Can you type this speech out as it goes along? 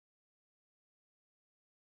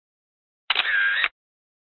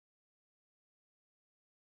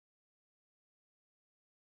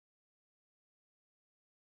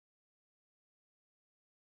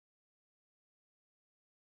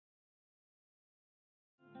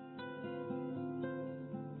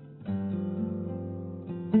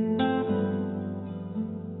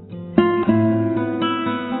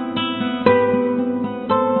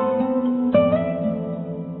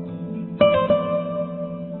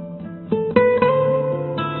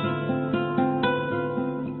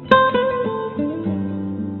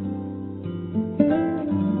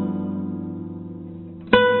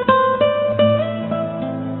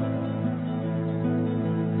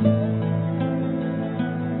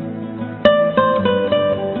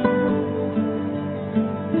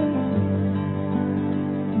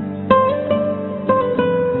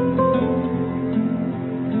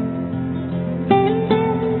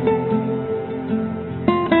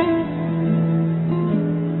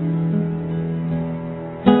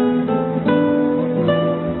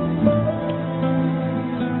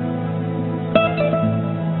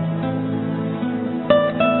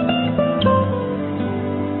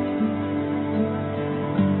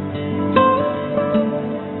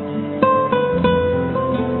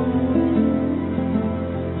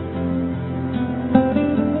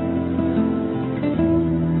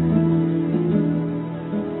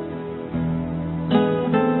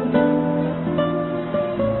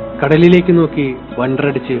കടലിലേക്ക് നോക്കി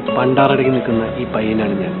വണ്ടറടിച്ച് പണ്ടാറടങ്ങി നിൽക്കുന്ന ഈ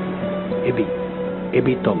പയ്യനാണ് ഞാൻ,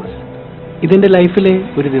 എബി തോമസ്. ഇതെന്റെ ലൈഫിലെ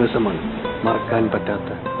ഒരു ദിവസമാണ്, മറക്കാൻ പറ്റാത്ത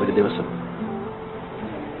ഒരു ദിവസം.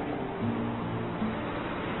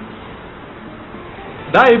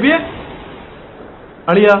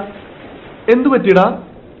 അളിയാ, എന്തു പറ്റിയടാ?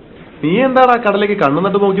 നീ എന്താടാ കടലേക്ക് കണ്ണു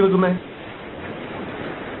നട്ട് നോക്കി നിൽക്കുന്നേ?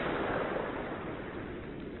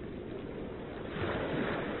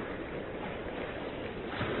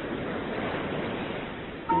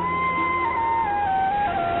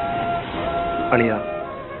 അളിയാ,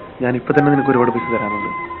 ഞാനിപ്പോ തന്നെ നിനക്ക് ഒരുപാട് പൈസ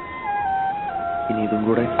തരാനുണ്ട്. ഇനി ഇതും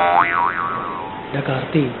കൂടെ.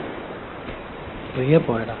 കാർത്തി, പ്രിയ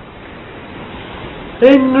പോയടാ.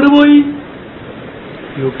 എങ്ങോട്ട് പോയി?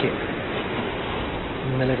 UK.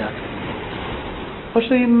 ഇന്നലെ രാത്രി.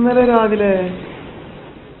 പക്ഷെ ഇന്നലെ രാവിലെ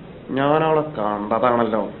ഞാൻ അവളെ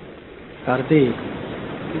കണ്ടതാണല്ലോ. കാർത്തി,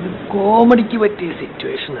 ഇത് കോമഡിക്ക് പറ്റിയ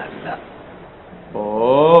സിറ്റുവേഷൻ അല്ല. ഓ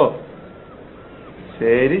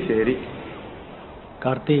ശരി ശരി.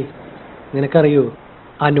 കാർത്തി, നിനക്കറിയോ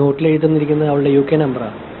ആ നോട്ടിൽ എഴുതുന്നിരിക്കുന്നത് അവളുടെ UK നമ്പറാ.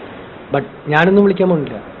 ബട്ട് ഞാനൊന്നും വിളിക്കാൻ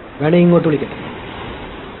പോണില്ല, വേണേ ഇങ്ങോട്ട് വിളിക്കട്ടെ.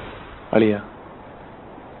 അളിയ,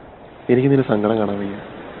 എനിക്ക് നിന്റെ സങ്കടം കാണാൻ വയ്യ.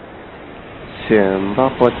 എന്താ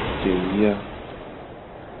ചെയ്യ?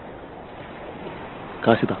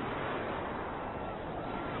 കാശിത,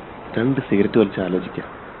 2 സിഗരറ്റ് വലിച്ച് ആലോചിക്കാം.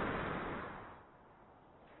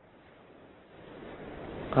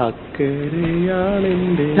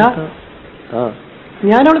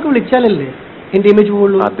 ഞാൻ അവൾക്ക് വിളിച്ചാലല്ലേ എന്റെ ഇമേജ്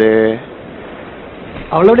പോവുള്ളൂ? അതെ.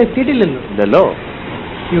 അവളവിടെ എത്തിയിട്ടില്ലല്ലോ. ഇല്ലല്ലോ.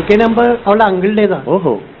 UK നമ്പർ അവളുടെ അങ്കിളുടേതാ.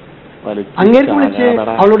 ഓഹോ, അങ്ങേർക്ക് വിളിച്ച്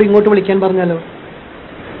അവളോട് ഇങ്ങോട്ട് വിളിക്കാൻ പറഞ്ഞാലോ?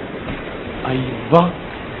 അയ്യ,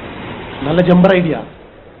 നല്ല ജമ്പർ ഐഡിയ.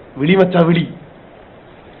 വിളി മച്ചാ, വിളി.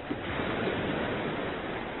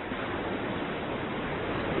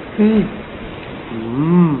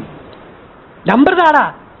 നമ്പർ താടാ.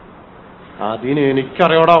 അതിന്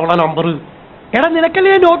എനിക്കറിയോടാ അവളെ നമ്പർ. എടാ,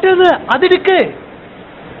 നിനക്കല്ലേ നോട്ട് ചെയ്ത്, അതെടുക്ക്.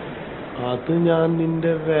 അത് ഞാൻ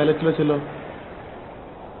നിന്റെ വേലത്തിൽ വെച്ചല്ലോ.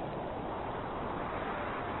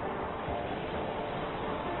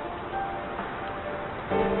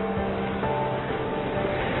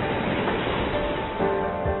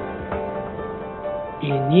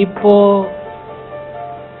 ഇനിയിപ്പോ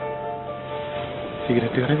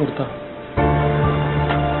സിഗരറ്റ് കട കൊടുത്താ?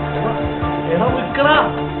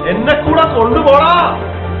 എന്നെ കൂടെ കൊണ്ടുപോടാ.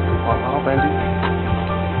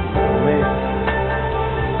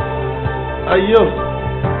 അയ്യോ,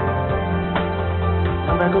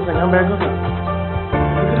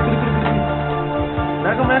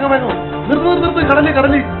 നിർത്ത് കടല്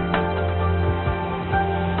കടല്.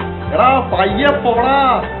 എടാ പയ്യെ പോടാ.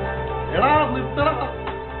 എടാ നിർത്തടാ.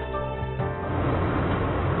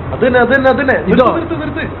 അതന്നെ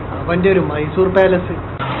നിർത്ത്. അവന്റെ ഒരു മൈസൂർ പാലസ്.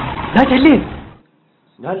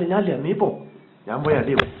 ഞാനില്ല, നീ പോ. ഞാൻ പോയി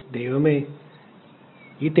അടി. ദൈവമേ,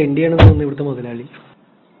 ഈ തെണ്ടിയാണെന്ന് തോന്നുന്നു ഇവിടുത്തെ മുതലാളി.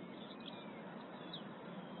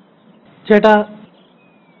 ചേട്ടാ,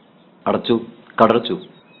 അടച്ചു, കടച്ചു.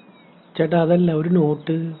 ചേട്ടാ, അതല്ല, ഒരു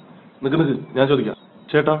നോട്ട്. നിക്ക്, ഞാൻ ചോദിക്കാം.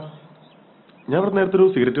 ചേട്ടാ, ഞാൻ ഇവിടെ നേരത്തെ ഒരു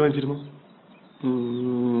സിഗരറ്റ് വാങ്ങിച്ചിരുന്നു.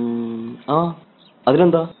 ആ,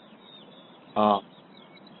 അതിലെന്താ? ആ,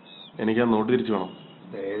 എനിക്ക് ആ നോട്ട് തിരിച്ചു വേണം.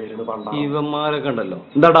 ഇവന്മാരൊക്കെ ഉണ്ടല്ലോ.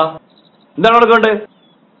 എന്താടാ നടക്കണ്ടേ?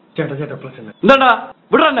 ചേട്ടാ പ്രശ്നം. എന്താടാ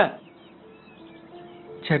വിടന്നെ?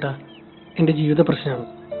 ചേട്ടാ, എന്റെ ജീവിത പ്രശ്നമാണ്.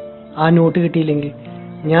 ആ നോട്ട് കിട്ടിയില്ലെങ്കിൽ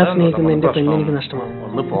ഞാൻ സ്നേഹിക്കുന്ന എന്റെ പെണ്ണ് എനിക്ക് നഷ്ടമാണ്.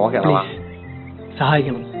 ഒന്ന് പോകണം,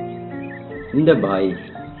 സഹായിക്കണം. എന്റെ ഭായി,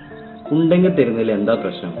 ഉണ്ടെങ്കിൽ തരുന്നില്ല, എന്താ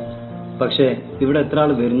പ്രശ്നം? പക്ഷെ ഇവിടെ എത്ര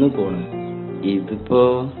ആള് വരുന്നു പോണ്. ഇതിപ്പോ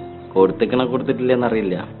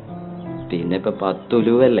കൊടുത്തിട്ടില്ലെന്നറിയില്ല. പിന്നെ ഇപ്പൊ 10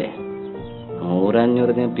 ഉലുവല്ലേ,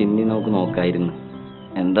 100-500 ഞാൻ പിന്നെ നോക്കായിരുന്നു.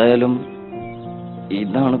 എന്തായാലും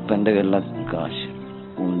ഇതാണ് ഇപ്പൊ എന്റെ കയ്യിലുള്ള കാശ്.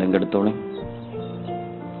 ഉണ്ടെങ്കിൽ എടുത്തോളൂ.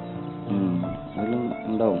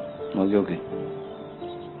 ഉണ്ടാവും, നോക്കി.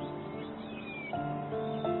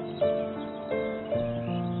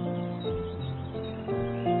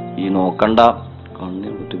 ഈ നോക്കണ്ട,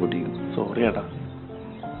 കണ്ണിൽ കുത്തിപ്പൊട്ടിക്കും. സോറി ഏട്ടാ.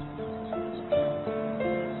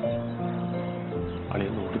 അളിയ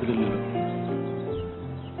നോട്ടത്തില്ലല്ലോ.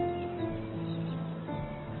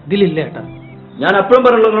 ഇതിലില്ല ഏട്ടാ. ഞാൻ അപ്പഴും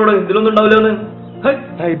പറഞ്ഞല്ലോ നിങ്ങളോട് ഇതിലൊന്നും ഉണ്ടാവില്ലെന്ന്.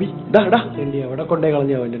 എവിടെ കൊണ്ടേ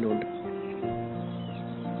കളഞ്ഞ അവന്റെ നോട്ട്?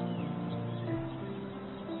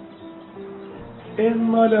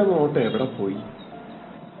 എന്നാലും ആ നോട്ട് എവിടെ പോയി?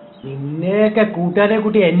 നിന്നെയൊക്കെ കൂട്ടുകാരെ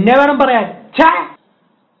കൂട്ടി എന്നെ വേണം പറയാൻ.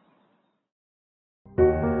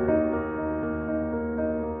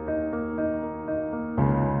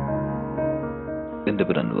 എൻ്റെ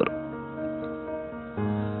പേര് അൻവർ.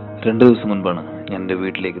 2 ദിവസം മുൻപാണ് ഞാൻ എൻ്റെ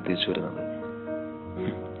വീട്ടിലേക്ക് തിരിച്ചു വരുന്നത്.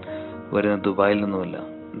 വരുന്ന ദുബായിൽ നിന്നുമല്ല,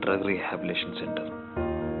 ഡ്രഗ് റീഹാബിലേഷൻ സെന്റർ.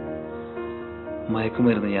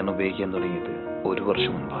 മയക്കുമരുന്ന് ഞാൻ ഉപയോഗിക്കാൻ തുടങ്ങിയത് 1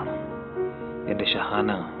 വർഷം മുൻപാണ്. എൻ്റെ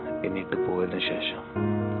ഷഹാന എന്നിട്ട് പോയതിനു ശേഷം.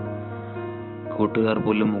 കൂട്ടുകാർ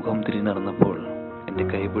പോലും മുഖം തിരിഞ്ഞ് നടന്നപ്പോൾ എൻ്റെ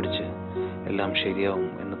കൈ പിടിച്ച് എല്ലാം ശരിയാവും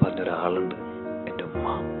എന്ന് പറഞ്ഞൊരാളുണ്ട്, എൻ്റെ ഉമ്മ.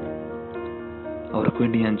 അവർക്ക്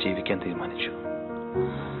വേണ്ടി ഞാൻ ജീവിക്കാൻ തീരുമാനിച്ചു.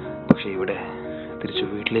 പക്ഷെ ഇവിടെ തിരിച്ചു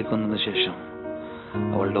വീട്ടിലേക്ക് വന്നതിന് ശേഷം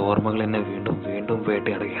അവളുടെ ഓർമ്മകൾ എന്നെ വീണ്ടും വീണ്ടും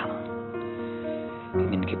വേട്ടയാടുകയാണ്.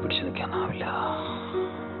 ഇനി എനിക്ക് പിടിച്ചു നിൽക്കാനാവില്ല.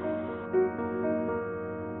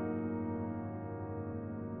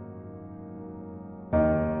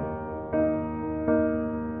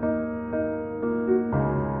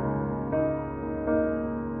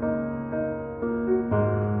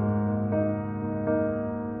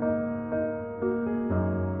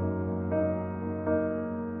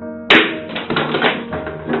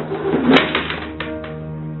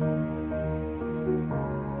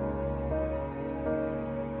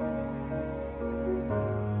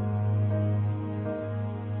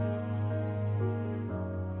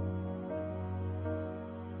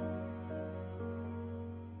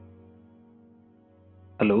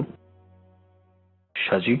 ഹലോ,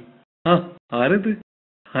 ഷാജി? ആരത്?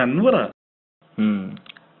 അൻവറാ?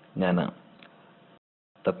 ഞാനാ.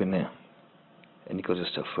 പിന്നെ എനിക്കൊരു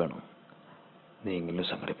സ്റ്റഫ് വേണം, നീ എങ്കിലും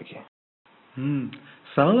സംഘടിപ്പിക്കേ.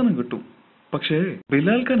 സാധനം കിട്ടും, പക്ഷേ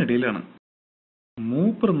ബിലാൽക്കാനിടയിലാണ്.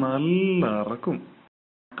 മൂപ്പർ നല്ല അറക്കും.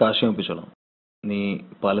 കാശ് ഒപ്പിച്ചോളാം. നീ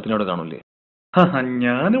പാലത്തിനോട് കാണൂലേ?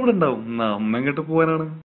 ഞാനിവിടെ ഉണ്ടാവും. നമ്മ എങ്ങോട്ട് പോവാനാണ്?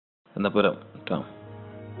 എന്നാ പോരാം.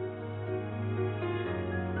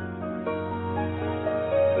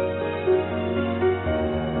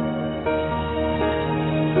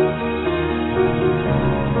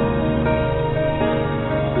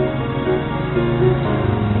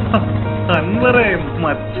 അൻവറേ,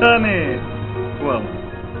 മച്ചാനെ, വാ.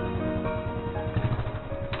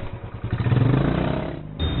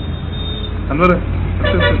 അൻവറേ,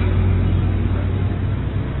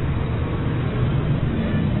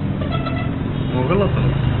 മുകളിലെ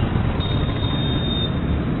സ്ഥലം.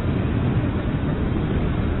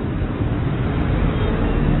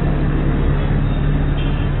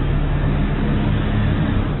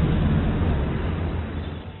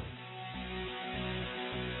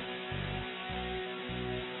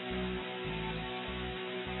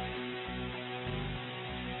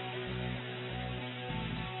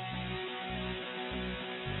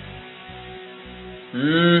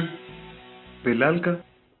 ബിലാൽക്ക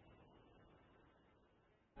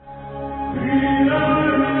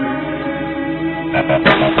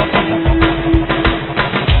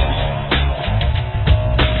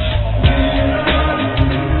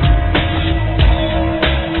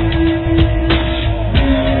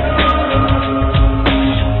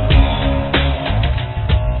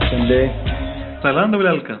സ്ഥലമുണ്ട്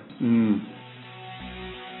ബിലാൽക്ക.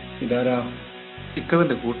 ഇതാരാ?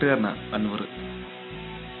 ഇക്കവന്റെ കൂട്ടുകാരനാ അൻവർ.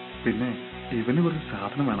 പിന്നെ ഇവന് കുറച്ച്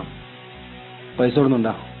സാധനം വേണം. പൈസ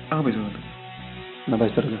കൊടുന്നുണ്ടാ? പൈസ ഉണ്ട്. എന്നാ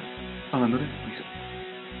പൈസ എടുക്ക. അൻവർ, പൈസ.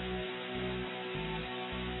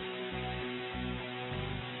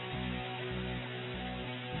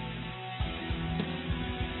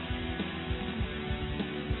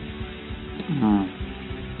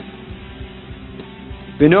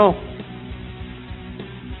 വിനോ,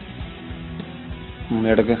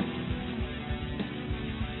 എടുക്ക.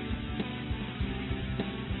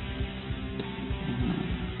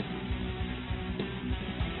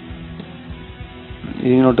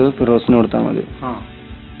 ഇതിനോട്ട് ഫിറോസിന് കൊടുത്താൽ മതി.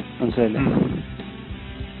 മനസ്സിലായില്ലേ?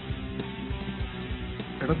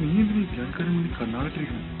 എടാ, നീ എന്തിനാ കേൾക്കാനും വേണ്ടി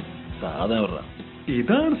കണ്ണാടിട്ടിരിക്കണം? സാധനം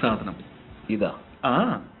ഇതാണ് സാധനം. ഇതാ?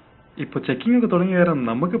 ഇപ്പൊ ചെക്കിംഗ് ഒക്കെ തുടങ്ങിയ കാരണം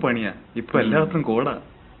നമുക്ക് പണിയാ. ഇപ്പൊ എല്ലാത്തിനും കോടാ.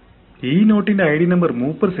 ഈ നോട്ടിന്റെ ID നമ്പർ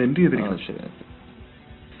മൂപ്പർ സെൻഡ് ചെയ്തിരിക്കണം.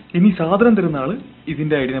 ഇനി സാധനം തരുന്ന ആള്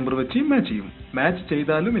ഇതിന്റെ ID നമ്പർ വെച്ച് മാച്ച് ചെയ്യും. മാച്ച്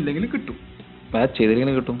ചെയ്താലും ഇല്ലെങ്കിലും കിട്ടും. മാച്ച്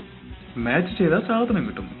ചെയ്തിങ്ങനെ കിട്ടും? മാച്ച് ചെയ്താൽ സാധനം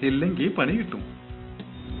കിട്ടും, ഇല്ലെങ്കിൽ പണി കിട്ടും.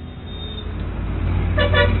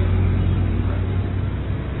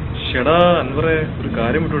 ഷെടാ അൻവറെ, ഒരു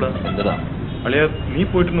കാര്യം വിട്ടൂടാ. എന്താ? അളിയ, നീ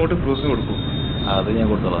പോയിട്ട് നോട്ട് ക്രൂസിന് കൊടുക്കും. അത് ഞാൻ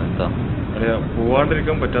കൊടുത്തോളാം. എന്താ അളിയ?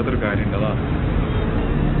 പോവാണ്ടിരിക്കാൻ പറ്റാത്തൊരു കാര്യം ഉണ്ട്. അതാ.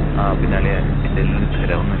 പിന്നെ അളിയ, എന്റെ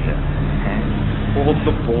തരാവുന്നില്ല.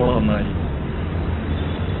 പോത്ത് പോളാ നന്നായി.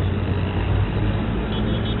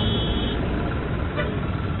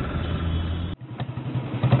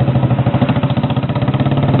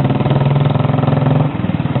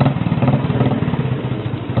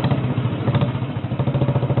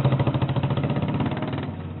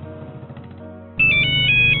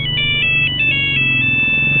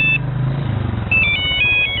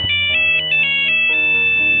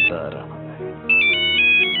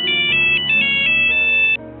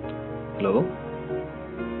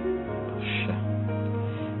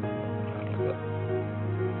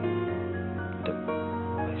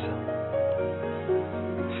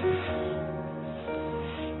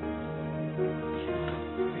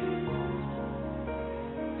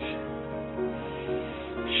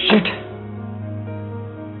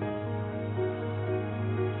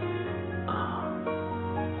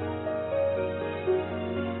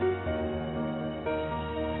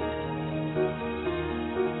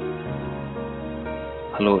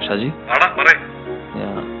 ഹലോ ഷാജി,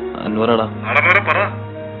 അൻവറാടാ.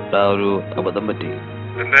 ഒരു അബദ്ധം പറ്റി.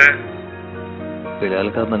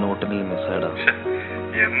 ബിലാൽക്കാരന്റെ നോട്ടിനിൽ മിസ്സായടാ.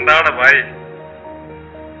 എന്താണ് ഭായ്?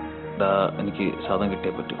 എനിക്ക് സാധനം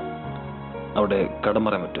കിട്ടിയേ പറ്റൂ. അവിടെ കടം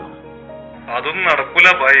പറയാൻ പറ്റുമോ? അതൊന്നും നടക്കൂല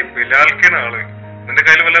ഭായ്. ബിലാൽക്കാണ് ആള്. നിന്റെ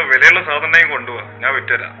കയ്യിൽ വല്ല വിലയുള്ള സാധനം കൊണ്ടുപോവാ, ഞാൻ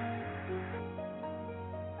വിറ്റുതരാം.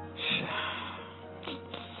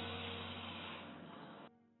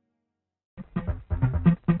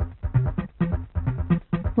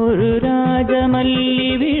 ഒരു രാജമല്ലി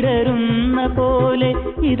വിടരുന്ന പോലെ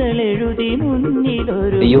ഇതളെഴുതി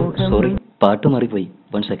മുന്നിലൊരു. അയ്യോ സോറി, പാട്ട് മാറിപ്പോയി.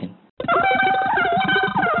 1 second.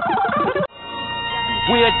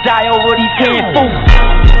 We'll die over these head fools.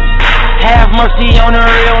 Have mercy on a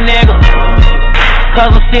real nigga.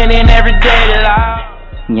 Cause I'm sinning every day that I.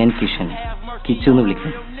 ഞാൻ കിഷൻ, കിച്ചു എന്ന്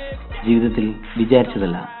വിളിക്കും. ജീവിതത്തിൽ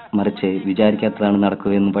വിചാരിച്ചതല്ല, മറിച്ച് വിചാരിക്കാത്തതാണ്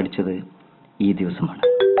നടക്കുകയെന്ന് പഠിച്ചത് ഈ ദിവസമാണ്.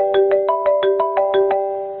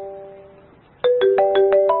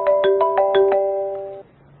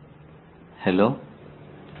 ഹലോ,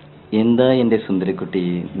 എന്താ എൻ്റെ സുന്ദരിക്കുട്ടി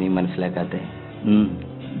നീ മനസ്സിലാക്കാത്തെ?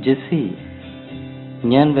 ജെസ്സി,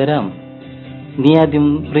 ഞാൻ വരാം. നീ ആദ്യം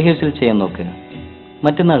റിഹേഴ്സൽ ചെയ്യാൻ നോക്ക്.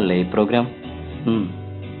 മറ്റന്നാളല്ലേ ഈ പ്രോഗ്രാം?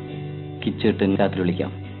 കിച്ചിട്ട് രാത്രി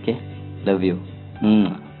വിളിക്കാം. Okay, love you.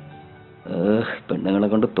 പെണ്ണുങ്ങളെ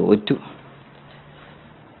കൊണ്ട് തോറ്റു.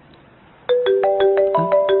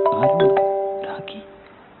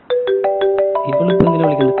 ഇവളിപ്പോ എങ്ങനെ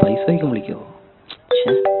വിളിക്കുന്നത്? പൈസ വയ്ക്കാൻ വിളിക്കാവോ?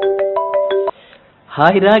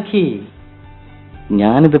 ഹായ് രാഖി,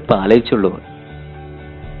 ഞാനിതിപ്പോൾ ആലോചിച്ചുള്ളൂ.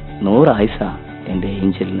 100 ആയുസ എൻ്റെ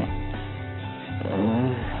ഏഞ്ചലിന്.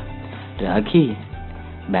 രാഖി,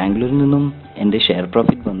 ബാംഗ്ലൂരിൽ നിന്നും എൻ്റെ ഷെയർ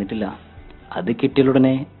പ്രോഫിറ്റ് വന്നിട്ടില്ല. അത്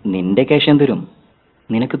കിട്ടിയാലുടനെ നിന്റെ ക്യാഷ് ഞാൻ തരും.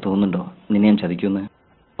 നിനക്ക് തോന്നുന്നുണ്ടോ നിന്നെ ഞാൻ ചതിക്കുമെന്ന്?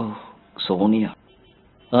 ഓ സോണിയ.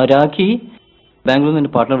 രാഖി, ബാംഗ്ലൂരിൽ നിന്ന്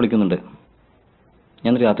എൻ്റെ പാർട്ട്ണർ വിളിക്കുന്നുണ്ട്.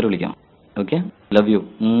 ഞാൻ രാത്രി വിളിക്കാം. Okay, love you.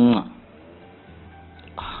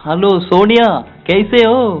 Hello Sonia, कैसे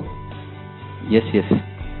हो? Yes yes,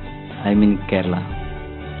 I mean Kerala.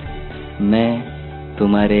 मैं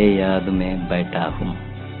तुम्हारे याद में बैठा हूँ.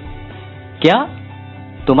 क्या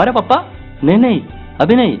तुम्हारे पापा? नहीं नहीं,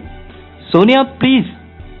 अभी नहीं. सोनिया प्लीज,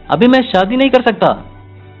 अभी मैं शादी नहीं कर सकता.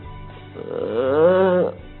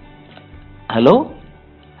 Hello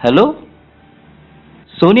hello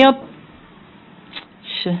Sonia.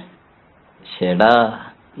 ഷെടാ,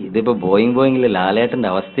 ഇതിപ്പോ ബോയിങ്ങില് ലാലേട്ടന്റെ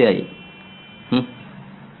അവസ്ഥയായി.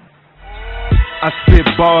 I spit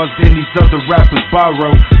bars and these other rappers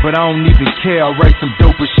borrow, but I don't even care. I'll write some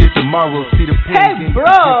doper shit tomorrow. See the pain in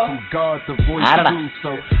from God, the voice through,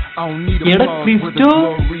 so I don't need a mug with a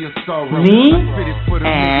glory of sorrow. I spit it for the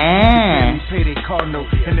niggas pay their car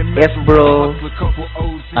note and then mess around with a couple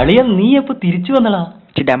O's. അളിയ, നീ എപ്പോ തിരിച്ചു വന്നടാ?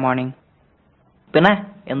 ചിടാ morning. പിന്നെ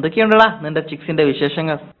എന്തൊക്കെയുണ്ടടാ നിന്റെ ചിക്സിന്റെ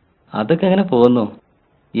വിശേഷങ്ങൾ? അതൊക്കെ അങ്ങനെ പോകുന്നു.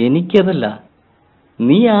 എനിക്കതല്ല,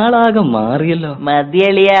 നീ ആളാകെ മാറിയല്ലോ.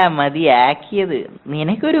 മതിയളിയ, മതിയാക്കിയത്.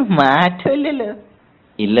 നിനക്കൊരു മാറ്റമില്ലല്ലോ.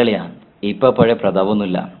 ഇല്ലളിയ, ഇപ്പൊ പഴയ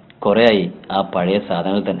പ്രതാപമൊന്നുമില്ല. കുറെ ആയി ആ പഴയ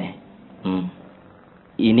സാധനങ്ങൾ തന്നെ.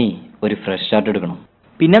 ഇനി ഒരു ഫ്രഷ് സ്റ്റാർട്ട് എടുക്കണം.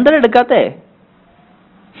 പിന്നെന്താ എടുക്കാത്തെ?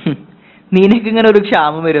 നിനക്കിങ്ങനെ ഒരു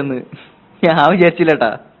ക്ഷാമം വരുമെന്ന് ഞാൻ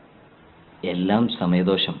വിചാരിച്ചില്ലട്ടാ. എല്ലാം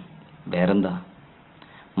സമയദോഷം, വേറെന്താ.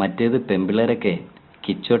 മറ്റേത് പെമ്പിള്ളേരൊക്കെ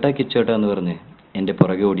കിച്ചോട്ട കിച്ചോട്ട എന്ന് പറഞ്ഞ് എൻ്റെ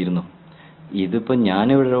പുറകെ ഓടിയിരുന്നു. ഇതിപ്പോ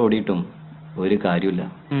ഞാനിവിടെ ഓടിയിട്ടും ഒരു കാര്യമില്ല.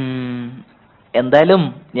 എന്തായാലും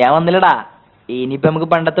ഞാൻ വന്നില്ലടാ. ഇനിയിപ്പോ നമുക്ക്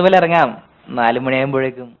പണ്ടത്തെ പോലെ ഇറങ്ങാം 4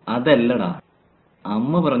 മണിയാകുമ്പോഴേക്കും. അതല്ലടാ,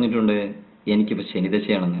 അമ്മ പറഞ്ഞിട്ടുണ്ട് എനിക്കിപ്പോ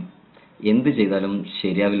ശനിദശയാണെന്ന്. എന്ത് ചെയ്താലും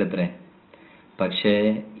ശരിയാവില്ലത്രേ. പക്ഷേ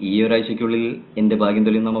ഈ ഒരാഴ്ചക്കുള്ളിൽ എൻ്റെ ഭാഗ്യം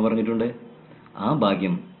തെളിയുന്ന അമ്മ പറഞ്ഞിട്ടുണ്ട്. ആ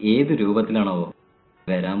ഭാഗ്യം ഏത് രൂപത്തിലാണോ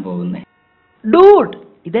വരാൻ പോകുന്നേ. ഡൂഡ്,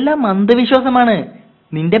 ഇതെല്ലാം അന്ധവിശ്വാസമാണ്.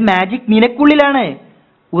 നിന്റെ മാജിക് നിനക്കുള്ളിലാണ്.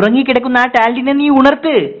 ഉറങ്ങിക്കിടക്കുന്ന ആ ടാലന്റിനെ നീ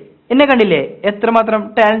ഉണർത്ത്. എന്നെ കണ്ടില്ലേ എത്രമാത്രം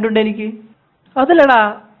ടാലന്റ് ഉണ്ട് എനിക്ക്? അതല്ലടാ,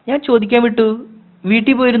 ഞാൻ ചോദിക്കാൻ വിട്ടു.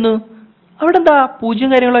 വീട്ടിൽ പോയിരുന്നു. അവിടെ എന്താ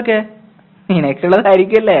പൂജയും കാര്യങ്ങളൊക്കെ?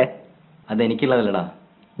 നിനക്കുള്ളതായിരിക്കുമല്ലേ? അതെനിക്കുള്ളതല്ലടാ.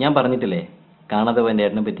 ഞാൻ പറഞ്ഞിട്ടില്ലേ കാണാതെ പോയ എൻ്റെ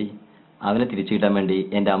ഏട്ടനെ പറ്റി. അവനെ തിരിച്ചു കിട്ടാൻ വേണ്ടി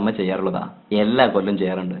എൻ്റെ അമ്മ ചെയ്യാറുള്ളതാ. എല്ലാ കൊല്ലം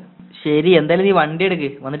ചെയ്യാറുണ്ട്. ശരി, എന്തായാലും നീ വണ്ടി എടുക്ക്.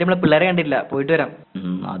 വന്നിട്ട് നമ്മളെ പിള്ളേരെ കണ്ടില്ല, പോയിട്ട് വരാം.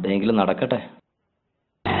 അതെങ്കിലും നടക്കട്ടെ.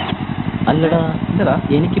 അല്ലടാ, എന്താടാ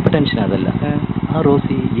എനിക്കിപ്പോ ടെൻഷൻ അതല്ല. ആ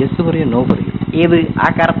റോസി യെസ് പറയോ നോ പറയോ? ഏത്? ആ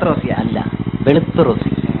കറുത്ത റോസിയ? അല്ല, വെളുത്ത റോസി.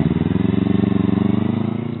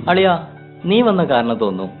 അളിയാ, നീ വന്ന കാരണം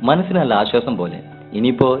തോന്നുന്നു മനസ്സിന് നല്ല ആശ്വാസം പോലെ.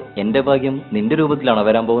 ഇനിയിപ്പോ എന്റെ ഭാഗ്യം നിന്റെ രൂപത്തിലാണോ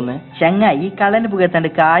വരാൻ പോകുന്നത്? ചങ്ങ, ഈ കള്ളന് പുകത്താണ്ട്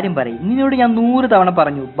കാര്യം പറയും. നിന്നോട് ഞാൻ 100 തവണ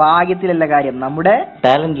പറഞ്ഞു, ഭാഗ്യത്തിലല്ല കാര്യം, നമ്മുടെ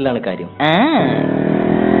ടാലന്റിലാണ് കാര്യം.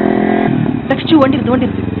 വണ്ടി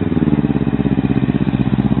എടുത്ത്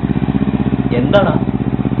എന്താടാ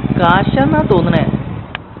കാശാന്നാ തോന്നണേ.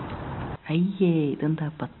 അയ്യേ, ഇതെന്താ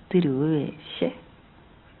 10 രൂപ?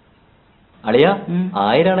 അളിയ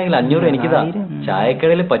 1000 ആണെങ്കിൽ 500 എനിക്കിതാ.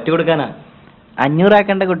 ചായക്കടയിൽ പറ്റു കൊടുക്കാനാ. 500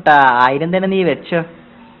 ആക്കണ്ട കുട്ടാ, 1000 തന്നെ നീ വെച്ചോ.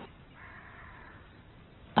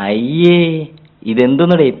 അയ്യേ,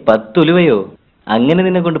 ഇതെന്തൊന്നടേ 10 ഉലുവയോ? അങ്ങനെ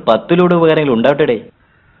നിന്നെ കൊണ്ട് 10 രൂപയുടെ ഉപകാരങ്ങൾ ഉണ്ടാവട്ടെ.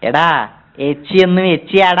 എടാ എച്ചി എന്നും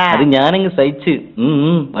എച്ചിയാടാ. അത് ഞാനങ്ങ് സഹിച്ച്.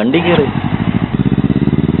 വണ്ടി കയറി.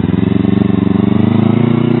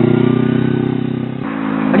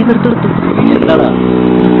 എന്താടാ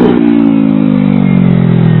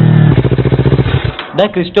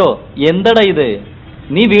ക്രിസ്റ്റോ, എന്താടാ ഇത്?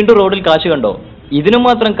 നീ വീണ്ടും റോഡിൽ കാശ് കണ്ടോ? ഇതിനു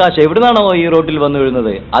മാത്രം കാശ് എവിടുന്നാണോ ഈ റോഡിൽ വന്നു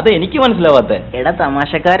വീഴുന്നത്? അത് എനിക്ക് മനസ്സിലാവാത്ത. എടാ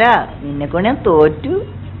തമാശക്കാരാ, നിന്നെ കൊണ്ട് ഞാൻ തോറ്റു.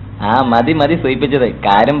 മതി സൂചിപ്പിച്ചത്.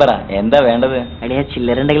 കാര്യം പറ, എന്താ വേണ്ടത്? അടിയാ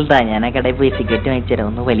ചില്ലറുണ്ടെങ്കിൽ താ, ഞാൻ ആ കടയിൽ പോയി സിഗരറ്റ് വാങ്ങിച്ചുതരാം,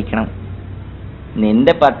 ഒന്ന് വലിക്കണം.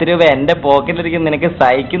 നിന്റെ 10 രൂപ എന്റെ പോക്കറ്റിലിരിക്കും, നിനക്ക്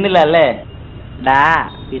സഹിക്കുന്നില്ല അല്ലേ? ഡാ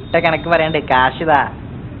ഇട്ട കണക്ക് പറയണ്ട്, കാശിതാ.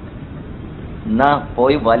 എന്നാ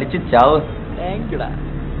പോയി വലിച്ചു ചാവ്. താങ്ക് യുടാ.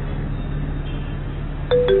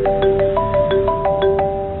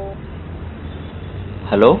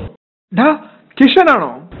 ഹലോ,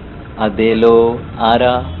 കിഷനാണോ? അതേലോ,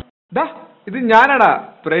 ആരാ? ഇത് ഞാനാടാ,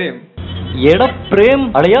 പ്രേം. എടാ പ്രേം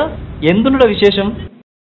അളിയാ, എന്തുണ്ടാ വിശേഷം?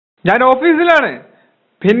 ഞാൻ ഓഫീസിലാണ്.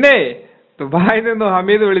 പിന്നെ ദുബായിൽ നിന്നും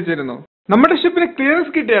ഹമീദ് വിളിച്ചിരുന്നു. നമ്മുടെ ഷിപ്പിന്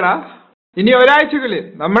ക്ലിയറൻസ് കിട്ടിയടാ. ഇനി ഒരാഴ്ചക്കുള്ളിൽ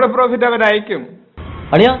നമ്മുടെ പ്രോഫിറ്റ് അവർ അയക്കും.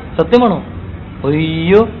 അളിയാ, സത്യമാണോ?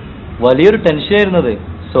 അയ്യോ, വലിയൊരു ടെൻഷനായിരുന്നത്.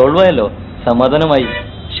 സോൾവ് ആയല്ലോ, സമാധാനമായി.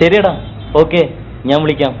 ശരിയടാ, ഓക്കെ, ഞാൻ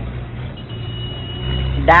വിളിക്കാം.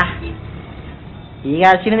 ഈ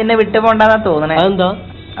കാശിന് നിന്നെ വിട്ടു പോണ്ടെന്നാ തോന്നണേ. അതെന്താ?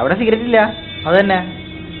 അവിടെ സിഗരറ്റ് ഇല്ല, അത് തന്നെ.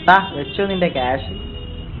 വെച്ചോ നിന്റെ ക്യാഷ്.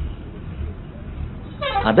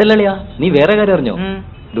 അതല്ലളിയാ, നീ വേറെ കാര്യം അറിഞ്ഞോ?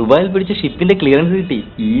 ദുബായിൽ പിടിച്ച ഷിപ്പിന്റെ ക്ലിയറൻസ് കിട്ടി.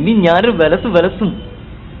 ഇനി ഞാനൊരു വലസും.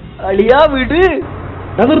 അളിയാ വിട്.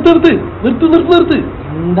 നിർത്ത്.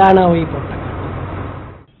 എന്താണോ ഈ പൊട്ട?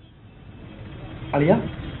 അളിയാ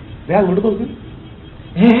അങ്ങോട്ട് നോക്ക്.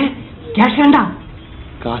 ക്യാഷ് വേണ്ട.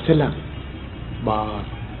 കാശല്ല,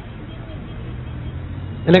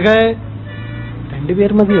 നിനക്ക് 2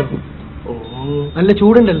 പേർ മതിയോ? ഓ, നല്ല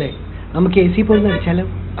ചൂടുണ്ടല്ലേ, നമുക്ക് AC പോയി അടിച്ചാലോ?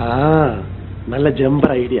 നല്ല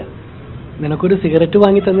ജമ്പർ ഐഡിയ. നിനക്കൊരു സിഗരറ്റ്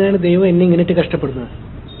വാങ്ങി തന്നെയാണ് ദൈവം എന്നെ ഇങ്ങനെയിട്ട് കഷ്ടപ്പെടുന്നത്.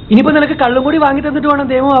 ഇനിയിപ്പോ നിനക്ക് കള്ളും കൂടി വാങ്ങി തന്നിട്ട് വേണം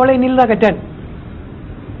ദൈവം അവളെ എന്നിൽ നിന്ന് അകറ്റാൻ.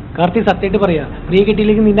 കാർത്തി, സത്യമായിട്ട് പറയാ, ഫ്രീ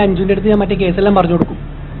കിട്ടിയില്ലെങ്കിൽ നിന്റെ 5ന്റെ അടുത്ത് ഞാൻ മറ്റേ കേസെല്ലാം പറഞ്ഞു കൊടുക്കും.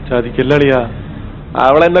 ചതിക്കല്ലളിയാ,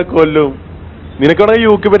 അവളെന്നെ കൊല്ലും. നിനക്കവിടെ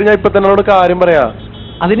UK വരെ ഞാൻ ഇപ്പൊ തന്നെ കാര്യം പറയാ.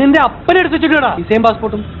 അതിനെന്റെ അപ്പനെടുത്ത് വെച്ചിട്ടാ വിസയും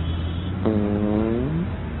പാസ്പോർട്ടും.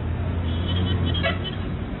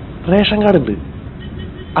 റേഷൻ കാർഡ് ഉണ്ട്,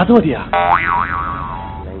 അത് മതിയാ?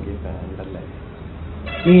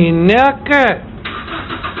 നിന്നെയൊക്കെ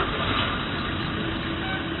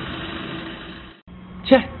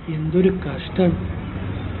എന്തൊരു കഷ്ടാണ്.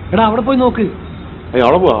 എടാ അവിടെ പോയി നോക്ക്.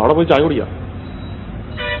 അവിടെ പോയി ചായ കുടിക്കാം.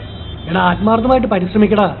 എടാ ആത്മാർത്ഥമായിട്ട്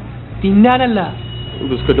പരിശ്രമിക്കടാ, തിന്നാനല്ല.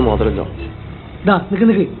 ബിസ്ക്കറ്റ് മാത്രമല്ല.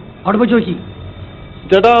 നിക്ക് അവിടെ പോയി ചോദിക്കി.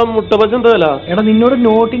 ചേട്ടാ, മുട്ട ബജി എന്താ വില? എടാ നിന്നോട്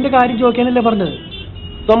നോട്ടിന്റെ കാര്യം ചോദിക്കാനല്ലേ പറഞ്ഞത്.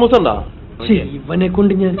 സമൂസ ഉണ്ടാ? ഇവനെ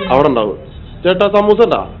കൊണ്ട് ഞാൻ അവിടെ ഉണ്ടാവും. ചേട്ടാ സമൂസ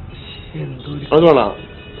ഉണ്ടാ? അത് വേണ?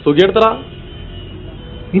 സുഖി എടുത്തടാ.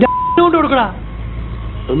 കൊണ്ട് കൊടുക്കടാ.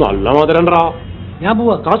 നല്ല മധുരണ്ടാ. ഞാൻ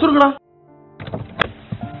പോവാ, കാശ് കൊടുക്കടാ.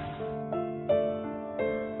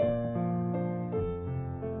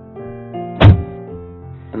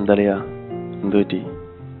 എന്താളിയാ, എന്ത് പറ്റി?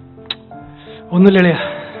 ഒന്നുമില്ലളിയാ,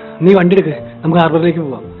 നീ വണ്ടി എടുക്ക്, നമുക്ക് ഹാർബറിലേക്ക്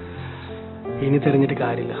പോവാം. ഇനി തെരഞ്ഞിട്ട്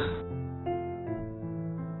കാര്യമില്ല.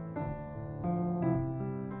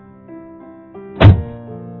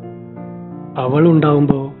 അവൾ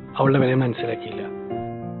ഉണ്ടാവുമ്പോ അവളുടെ വില മനസ്സിലാക്കിയില്ല,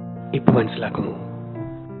 ഇപ്പൊ മനസ്സിലാക്കുന്നു.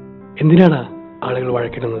 എന്തിനാണ് ആളുകൾ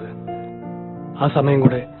വഴക്കിടുന്നത്? ആ സമയം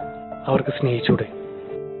കൂടെ അവർക്ക് സ്നേഹിച്ചൂടെ?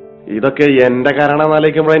 ഇതൊക്കെ എന്റെ കാരണം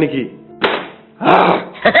ആലോചിക്കുമ്പോഴാ എനിക്ക്.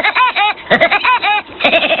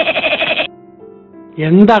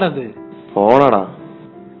 എന്താണത്? ഫോണാടാ.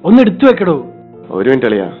 ഒന്ന് എടുത്തു വെക്കടോ. ഒരു മിനിറ്റ്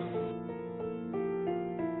അളിയാ.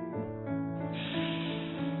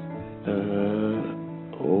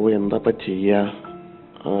 എന്താ ചെയ്യാ?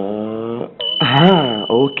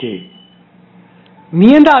 ഓക്കെ. നീ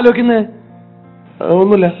എന്താ ആലോചിക്കുന്നത്?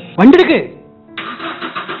 ഒന്നുമില്ല. വണ്ടി എടുക്ക്.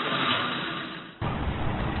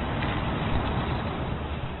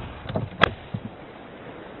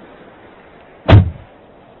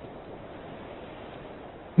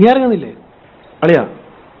 നീ ഇറങ്ങുന്നില്ലേ? അളിയാ,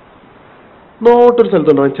 നോട്ടൊരു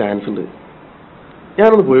സ്ഥലത്തുണ്ടാവാൻ ചാൻസ് ഉണ്ട്.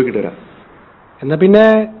 ഞാനൊന്ന് പോയി നോക്കിട്ട് വരാം. എന്നാ പിന്നെ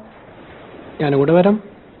ഞാനും കൂടെ വരാം.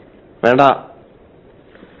 വേണ്ട,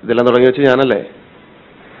 ഇതെല്ലാം തുടങ്ങി വെച്ച് ഞാനല്ലേ.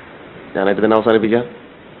 ഞാനായിട്ട് തന്നെ അവസാനിപ്പിക്കാം.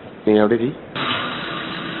 നീ അവിടെ ഇരി.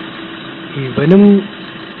 ഇവനും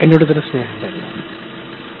എന്നോട് ഇത്ര സ്നേഹമില്ല.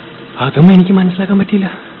 അതും എനിക്ക് മനസ്സിലാക്കാൻ പറ്റിയില്ല.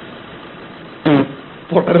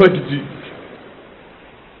 പൊട്ടനെ പറ്റിച്ച്.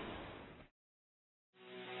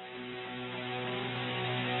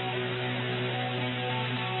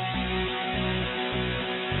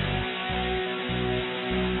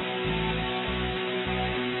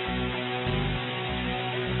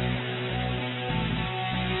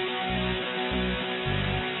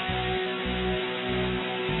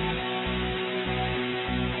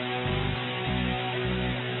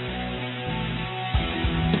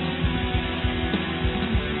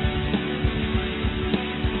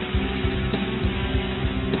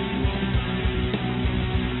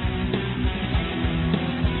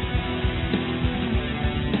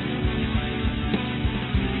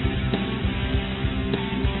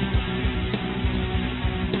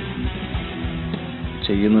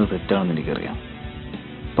 ചെയ്യുന്നത് തെറ്റാണെന്ന് എനിക്കറിയാം.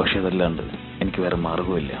 പക്ഷെ അതല്ലാണ്ട് എനിക്ക് വേറെ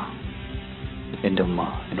മാർഗമില്ല. എൻ്റെ ഉമ്മ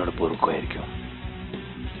എന്നോട് പൊറുക്കുമായിരിക്കും.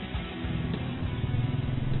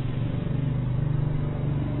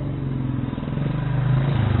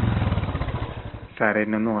 സാറേ,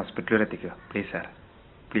 എന്നെ ഒന്ന് ഹോസ്പിറ്റലിൽ എത്തിക്കുക പ്ലീസ് സാർ,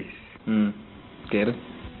 പ്ലീസ്. കയറി.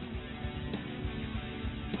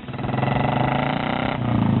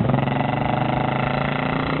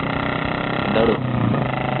 എന്താടോ?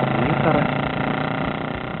 സാറേ,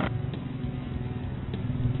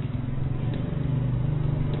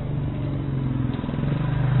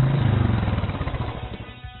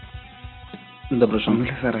 എന്താ പ്രശ്നം?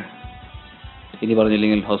 സാറേ, ഇനി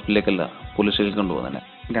പറഞ്ഞില്ലെങ്കിൽ ഹോസ്പിറ്റലിലേക്കല്ല പോലീസ് സ്റ്റേഷനിൽ കൊണ്ടുപോകുന്നെ.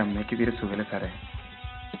 എൻ്റെ അമ്മയ്ക്ക് തീരെ സുഖമില്ല സാറേ.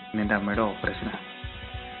 എൻ്റെ അമ്മയുടെ ഓപ്പറേഷനാണ്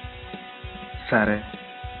സാറേ.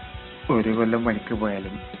 1 കൊല്ലം പണിക്ക്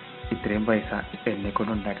പോയാലും ഇത്രയും പൈസ എന്നെ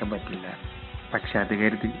കൊണ്ട് ഉണ്ടാക്കാൻ പറ്റില്ല. പക്ഷെ അത്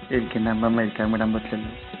കരുതി എനിക്ക് എൻ്റെ അമ്മ മരിക്കാൻ വിടാൻ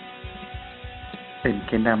പറ്റില്ലല്ലോ.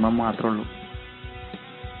 എനിക്ക് എൻ്റെ അമ്മ മാത്രമേ ഉള്ളൂ.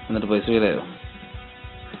 എന്നിട്ട് പൈസ ചെയ്തായോ?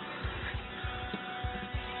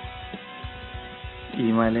 ഈ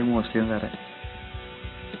മാലയും മുസ്ലിം സാറേ.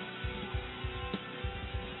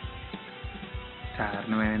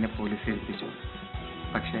 സാറിന് വേറെ എന്നെ പോലീസ് ഏൽപ്പിച്ചു.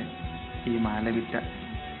 പക്ഷെ ഈ മാല വിറ്റ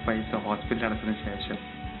പൈസ ഹോസ്പിറ്റൽ അടച്ചതിന് ശേഷം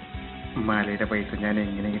മാലയുടെ പൈസ ഞാൻ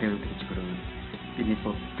എങ്ങനെയെങ്കിലും തിരിച്ചു കൊടുക്കും.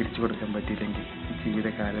 ഇനിയിപ്പോൾ തിരിച്ചു കൊടുക്കാൻ പറ്റിയില്ലെങ്കിൽ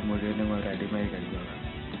ജീവിതകാലം മുഴുവനും ഒരു അടിമയായി കഴിയുന്നതാണ്.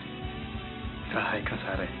 സഹായിക്കാം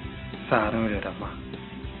സാറേ. സാറിന് ഒരമ്മ.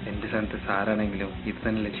 എൻ്റെ സ്ഥാനത്ത് സാറാണെങ്കിലും ഇത്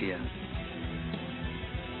തന്നെയല്ലേ ചെയ്യാം.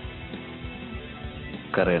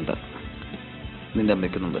 കരയണ്ട, നിന്റെ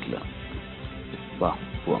അമ്മയ്ക്കൊന്നും പറ്റില്ല. വാ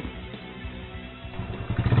പോവാം.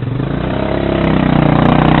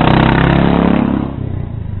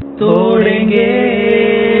 तोड़ेंगे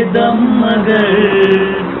दम मगर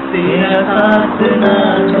तेरा साथ ना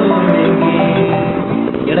छोड़ेंगे.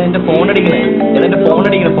 എടാ എന്റെ ഫോൺ അടിക്കണേ, എടുക്കാൻ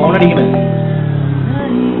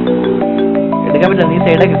പറ്റില്ല. നീ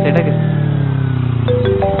സൈഡാക്ക്.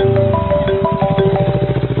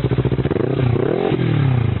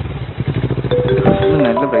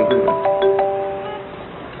 നല്ല ബ്രേക്ക്.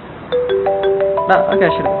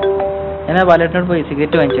 ക്യാഷ് എടുക്കാം. ഞാൻ ആ ബാലേട്ടനോട് പോയി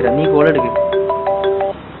സിഗരറ്റ് വാങ്ങിച്ചു തരാം. നീ കോൾ എടുക്ക്.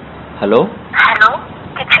 Hello hello,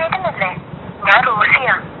 കിച്ചേട്ടനല്ലേ? ഞാൻ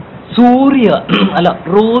റോസിയാ. സൂര്യ അല്ല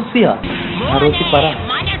റോസിയ. റോസി പറ,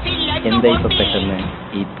 എന്താ ഇപ്പൊ പെട്ടെന്ന്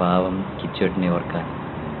ഈ പാവം കിച്ചേട്ടനെ ഓർക്കാൻ?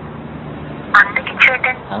 അന്ന്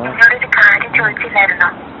കിച്ചേട്ടൻ എന്നോടൊരു കാര്യം ചോദിച്ചില്ലായിരുന്നോ?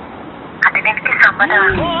 അതിനെനിക്ക്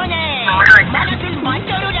സമ്മതമാണ്.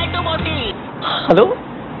 ഹലോ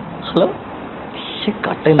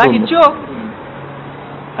കിച്ചോ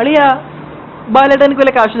അളിയാ, ബാലേട്ടൻ എനിക്ക്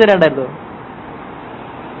വല്ല കാശ് തരാണ്ടായിരുന്നോ?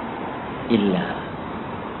 ഇല്ല.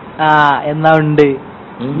 ആ എന്നാ ഉണ്ട്.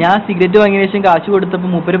 ഞാൻ സിഗരറ്റ് വാങ്ങിയ ശേഷം കാശ് കൊടുത്തപ്പോ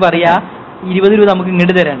മൂപ്പര് പറയാ 20 രൂപ നമുക്ക്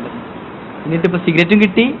ഇങ്ങോട്ട് തരാണ്ട്. എന്നിട്ട് ഇപ്പൊ സിഗരറ്റും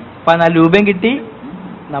കിട്ടി, 14 രൂപയും കിട്ടി,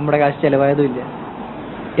 നമ്മുടെ കാശ് ചെലവായതും ഇല്ല.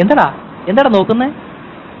 എന്താടാ നോക്കുന്നേ?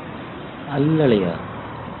 അല്ലളിയ,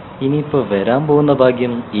 ഇനിയിപ്പോ വരാൻ പോകുന്ന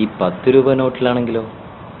ഭാഗ്യം ഈ 10 രൂപ നോട്ടിലാണെങ്കിലോ?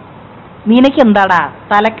 നിനക്ക് എന്താടാ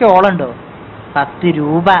തലയ്ക്ക് ഓളുണ്ടോ? 10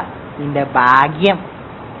 രൂപ നിന്റെ ഭാഗ്യം.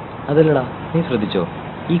 അതല്ലടാ, നീ ശ്രദ്ധിച്ചോ,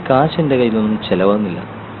 ഈ കാശ് എൻ്റെ കയ്യിലൊന്നും ചെലവാകുന്നില്ല.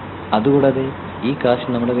 അതുകൂടാതെ ഈ കാശ്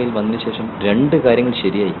നമ്മുടെ കയ്യിൽ വന്നതിന് ശേഷം 2 കാര്യങ്ങൾ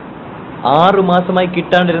ശരിയായി. 6 മാസമായി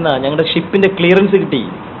കിട്ടാണ്ടിരുന്ന ഞങ്ങളുടെ ഷിപ്പിന്റെ ക്ലിയറൻസ് കിട്ടി.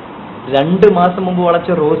 2 മാസം മുമ്പ് വളച്ച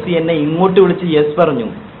റോസി എന്നെ ഇങ്ങോട്ട് വിളിച്ച് യെസ് പറഞ്ഞു.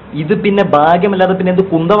 ഇത് പിന്നെ ഭാഗ്യമല്ലാതെ പിന്നെ എന്ത്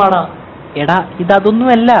കുന്തമാടാ? എടാ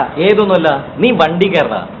ഇതൊന്നുമല്ല. ഏതൊന്നുമല്ല, നീ വണ്ടി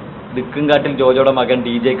കയറടാ. ദിക്കുംകാട്ടിൽ ജോജോയുടെ മകൻ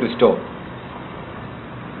DJ ക്രിസ്റ്റോ.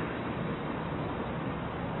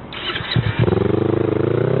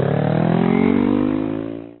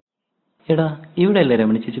 എടാ, ഇവിടെ അല്ലേ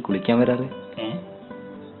രമണി ചേച്ചി കുളിക്കാൻ വരാറ്?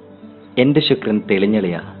 എന്റെ ശുക്രൻ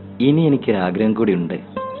തെളിഞ്ഞളിയാ. ഇനി എനിക്കൊരാഗ്രഹം കൂടി ഉണ്ട്.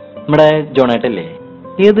 നമ്മുടെ ജോണേട്ടല്ലേ?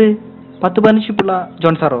 ഏത് 10-15 ഷിപ്പുള്ള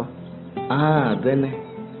ജോൺ സാറോ? ആ അത് തന്നെ.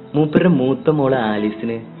 മൂപ്പരുടെ മൂത്ത മോള്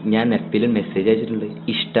ആലീസിന് ഞാൻ എഫ്ബിലും മെസ്സേജ് അയച്ചിട്ടുണ്ട്,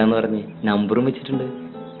 ഇഷ്ടാന്ന് പറഞ്ഞ് നമ്പറും വെച്ചിട്ടുണ്ട്.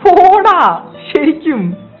 പോടാ, ശരിക്കും?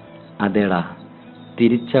 അതേടാ,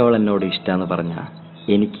 തിരിച്ചവൾ എന്നോട് ഇഷ്ടാന്ന് പറഞ്ഞ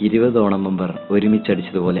എനിക്ക് 20 ഓണം മെമ്പർ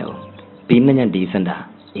ഒരുമിച്ചടിച്ചതുപോലെ ആവും. പിന്നെ ഞാൻ ഡീസന്റാ,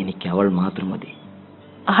 എനിക്ക് അവൾ മാത്രം മതി.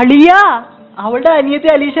 അളിയാ, അവളുടെ അനിയത്തെ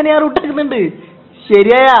അലീഷനെ ഞാൻ റൂട്ടാക്കുന്നുണ്ട്.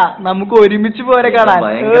 ശരിയായ നമുക്ക് ഒരുമിച്ച് പോരെ കാണാൻ.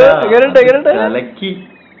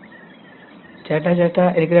 ചേട്ടാ ചേട്ടാ,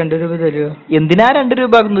 എനിക്ക് 2 രൂപ തരുമോ? എന്തിനാ 2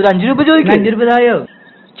 രൂപ ആക്കുന്നത്? 5 രൂപ ചോദിക്കും. 5 രൂപ തായോ?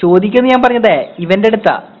 ചോദിക്കെന്ന് ഞാൻ പറഞ്ഞതേ ഇവന്റെ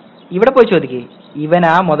അടുത്താ. ഇവിടെ പോയി ചോദിക്കേ,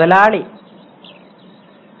 ഇവനാ മുതലാളി.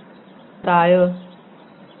 തായോ?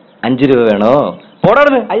 5 രൂപ വേണോ? പോടാ.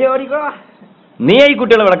 അയ്യോ ഓടിക്കോ. നീ ഈ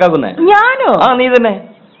കുട്ടികളെ വിളക്കാക്കുന്നേ? ഞാനോ? ആ, നീ തന്നെ.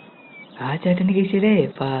 ആ ചേട്ടന്റെ കേസിലേ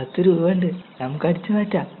 10 രൂപ ഉണ്ട്, നമുക്ക് അടിച്ചു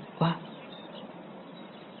മാറ്റാം. വാ.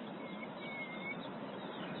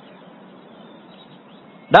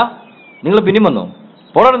 ഡാ, നിങ്ങൾ പിന്നെയും വന്നോ?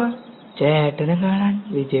 പോടാ. ചേട്ടനെ കാണാൻ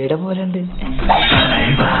വിജയുടെ പോലെ ഉണ്ട്.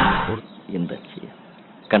 എന്താ ചെയ്യാ?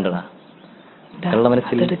 കണ്ടടാ, കള്ള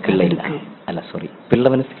മനസ്സിൽ പിള്ളയില്ല. അല്ല സോറി, പിള്ള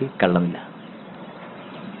മനസ്സിൽ കള്ളമില്ല.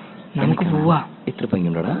 നമുക്ക് പോവാ. ഇത്ര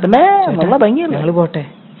ഭംഗിയുണ്ടോടാ? നല്ല ഭംഗിയല്ലേ? ഞങ്ങള് പോട്ടെ.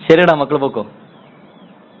 ശരിടാ, മക്കള് പോക്കോ.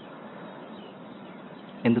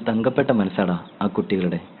 എന്ത് തങ്കപ്പെട്ട മനസ്സാടാ ആ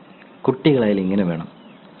കുട്ടികളുടെ. കുട്ടികളായാലും ഇങ്ങനെ വേണം.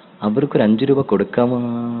 അവർക്കൊരു 5 രൂപ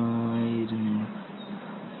കൊടുക്കാമായിരുന്നു.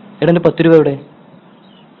 എടാ, എന്റെ 10 രൂപ എവിടെ?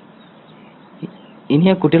 ഇനി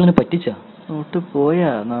ആ കുട്ടികളെ പറ്റിച്ചാ? അങ്ങോട്ട്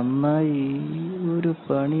പോയാ നന്നായി. ഒരു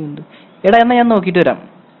പണിയുണ്ട്. എടാ, എന്നാ ഞാൻ നോക്കിട്ട് വരാം.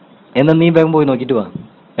 എന്നാ നീ വേഗം പോയി നോക്കിട്ട് വാ.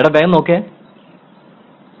 എടാ, വേഗം നോക്കേ.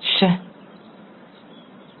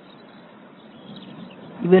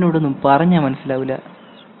 ഇവനോടൊന്നും പറഞ്ഞാ മനസ്സിലാവില്ല.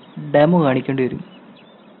 ഡെമോ കാണിക്കേണ്ടി വരും.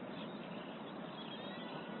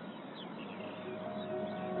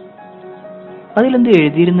 അതിലെന്ത്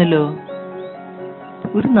എഴുതിയിരുന്നല്ലോ,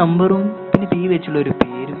 ഒരു നമ്പറും പിന്നെ പി വെച്ചുള്ള ഒരു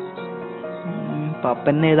പേരും.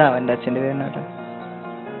 പപ്പന്നെ ഏതാ അവന്റെ അച്ഛന്റെ പേരിനാട്ടോ.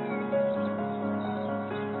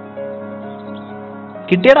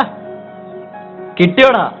 കിട്ടിയടാ?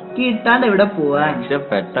 കിട്ടിയോടാ? കിട്ടാണ്ട് എവിടെ പോവാൻ?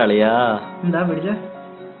 പെട്ടളിയാ. എന്താ പിടിച്ച?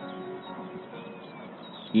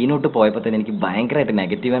 ഈ നോട്ട് പോയപ്പോ തന്നെ എനിക്ക് ഭയങ്കരമായിട്ട്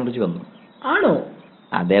നെഗറ്റീവ് എനർജി വന്നു. ആണോ?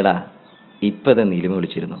 അതേടാ, ഇപ്പത്തെ നീലിമ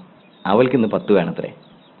വിളിച്ചിരുന്നു. അവൾക്ക് ഇന്ന് 10 വേണത്രേ.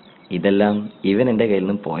 ഇതെല്ലാം ഇവൻ എന്റെ കയ്യിൽ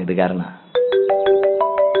നിന്നും പോയത് കാരണ.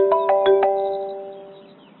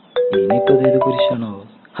 ഇനിയിപ്പോ ഏത് പുരുഷാണോ?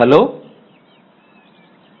 ഹലോ,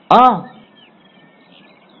 ആ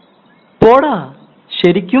പോടാ.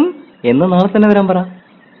 ശരിക്കും? എന്ന് നാളെ തന്നെ വരാൻ പറ.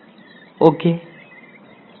 ഓക്കെ.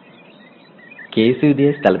 കേസ് എഴുതിയ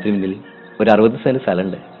സ്ഥലത്തിന് മുന്നിൽ ഒരു 60 സെന്റ്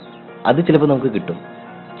സ്ഥലമുണ്ട്. അത് ചിലപ്പോ നമുക്ക് കിട്ടും,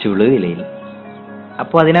 ചുളുവിലയിൽ.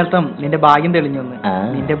 അപ്പൊ അതിനർത്ഥം നിന്റെ ഭാഗ്യം തെളിഞ്ഞു.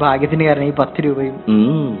 നിന്റെ ഭാഗ്യത്തിന് കാരണം ഈ 10 രൂപയും.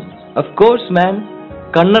 ഓഫ് കോഴ്സ് മാൻ,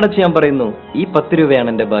 കണ്ണടച്ച് ഞാൻ പറയുന്നു, ഈ 10 രൂപയാണ്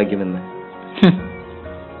എന്റെ ഭാഗ്യമെന്ന്.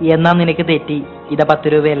 എന്നാ നിനക്ക് തെറ്റി. ഇതാ 10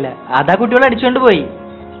 രൂപയല്ല, അതാ കുട്ടികളെ അടിച്ചുകൊണ്ട് പോയി.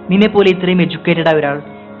 നിന്നെ പോലെ ഇത്രയും എഡ്യൂക്കേറ്റഡ് ആയ ഒരാൾ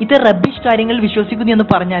ഇത്ര റബ്ബിഷ് കാര്യങ്ങൾ വിശ്വസിക്കുന്നു എന്ന്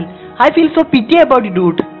പറഞ്ഞാൽ I feel so പിറ്റി about it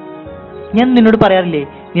dude. ഞാൻ നിന്നോട് പറയാറില്ലേ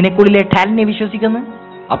നിനക്കുള്ളിലെ ടാലന്റിനെ വിശ്വസിക്കുന്നു.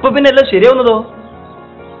 അപ്പൊ പിന്നെ എല്ലാം ശരിയാവുന്നതോ?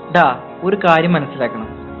 ഡാ, ഒരു കാര്യം മനസ്സിലാക്കണം,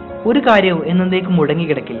 ഒരു കാര്യവും എന്നേക്കും മുടങ്ങി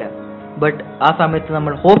കിടക്കില്ല. ബട്ട് ആ സമയത്ത്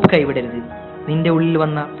നമ്മൾ ഹോപ്പ് കൈവിടരുത്. നിന്റെ ഉള്ളിൽ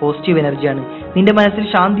വന്ന പോസിറ്റീവ് എനർജിയാണ് നിന്റെ മനസ്സിൽ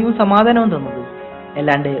ശാന്തിയും സമാധാനവും തന്നത്.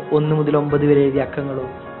 അല്ലാണ്ട് 1 മുതൽ 9 വരെ എഴുതിയ അക്കങ്ങളോ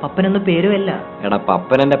പപ്പനെന്ന പേരുമല്ല. എടാ,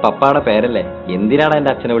 പപ്പൻ എന്റെ പപ്പാടെ പേരല്ലേ, എന്തിനാണ്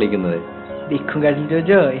എന്റെ അച്ഛനെ വിളിക്കുന്നത്? ദിക്കും കടൽ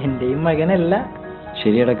ജോജോ എന്റെയും മകനല്ല.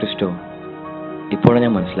 ശരിയടാ ക്രിസ്റ്റോ, ഇപ്പോഴാണ്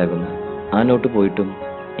ഞാൻ മനസ്സിലാക്കുന്നത്. ആ നോട്ട് പോയിട്ടും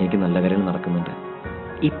എനിക്ക് നല്ല കാര്യങ്ങൾ നടക്കുന്നുണ്ട്.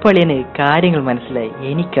 ഇപ്പോൾ എനിക്ക് കാര്യങ്ങൾ മനസ്സിലായി.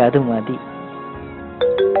 എനിക്കത് മതി.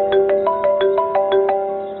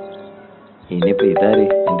 ഇനിയിപ്പോ ഇതാര്,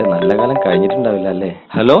 എന്റെ നല്ല കാലം കഴിഞ്ഞിട്ടുണ്ടാവില്ല അല്ലേ?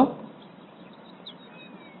 Hello,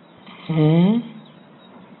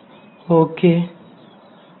 okay.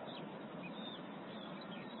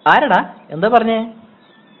 ആരടാ? എന്താ പറഞ്ഞേ?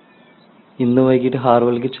 ഇന്ന് വൈകിട്ട്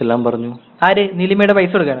ഹാർവൽക്ക് ചെല്ലാൻ പറഞ്ഞു. ആര്? നീലിമയുടെ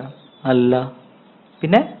പൈസ കൊടുക്കാനോ? അല്ല,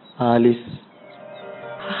 പിന്നെ ആലീസ്.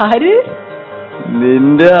 ആര്?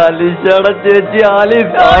 നിന്റെ ആലീഷയുടെ ചേച്ചി ആലീസ്.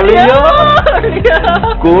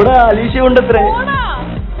 കൂടെ ആലീഷ ഉണ്ടത്രേ.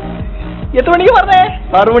 എത്ര മണിക്ക് പറഞ്ഞേ?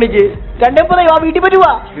 6 മണിക്ക്. കണ്ടപ്പോ വീട്ടിൽ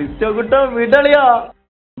പറ്റുവാ. കുട്ട വീട്ടളിയാ.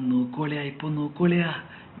 നോക്കോളിയാ, ഇപ്പൊ നോക്കോളിയാ,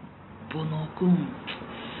 ഇപ്പൊ നോക്കും.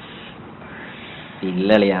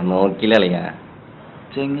 ഇല്ലളിയാ, നോക്കില്ലളിയാ.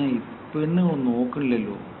 ചെങ്ങായി, പെണ്ണുങ്ങൾ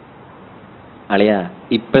നോക്കണില്ലല്ലോ. അളിയാ,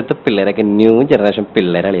 ഇപ്പോഴത്തെ പിള്ളേരൊക്കെ ന്യൂ ജനറേഷൻ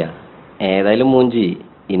പിള്ളേരളിയാ. ഏതായാലും മൂഞ്ചി,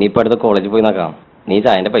 ഇനിയിപ്പോ അടുത്ത കോളേജിൽ പോയി നോക്കാം. നീ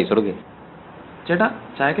ചായന്റെ പൈസ കൊടുക്ക്. ചേട്ടാ,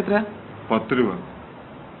 ചായക്ക് എത്രയാ? 10 രൂപ.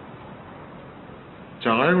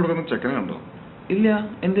 ചായ കൊടുക്കുന്ന ചെക്കനെ കണ്ടോ? ഇല്ല.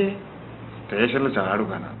 എന്തേ? സ്റ്റേഷനിൽ ചായ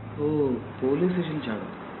കൊടുക്കാനാ. ഓ, പോലീസ് സ്റ്റേഷനിൽ ചാടും.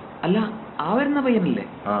 അല്ല ആ വരുന്ന പയ്യനല്ലേ?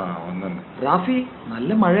 ആ ഒന്ന് റാഫി, നല്ല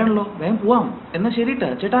മഴയാണല്ലോ, വേഗം പോവാം. എന്നാ ശരിട്ടാ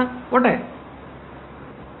ചേട്ടാ, പോട്ടെ.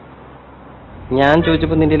 ഞാൻ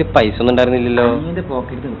ചോദിച്ചപ്പോ നിന്റെ കയ്യിൽ പൈസ ഒന്നും ഉണ്ടായിരുന്നില്ലല്ലോ. നിന്റെ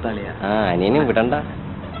പോക്കറ്റ് നിർത്താളിയാ. ആ അനിയനും വിടണ്ട.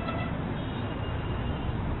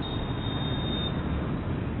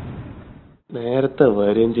 നേരത്തെ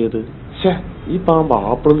വരികയും ചെയ്ത്. ഈ പാമ്പ്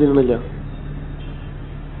ആപ്പിളും തിന്നണില്ല.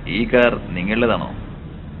 ഈ car നിങ്ങളുടേതാണോ?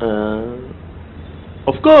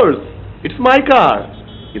 Of course, it's my car.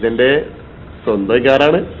 ഇതെന്റെ സ്വന്തം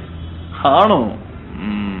കാറാണ്. ആണോ?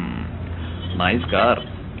 Nice car.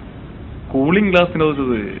 കൂളിംഗ് ഗ്ലാസ്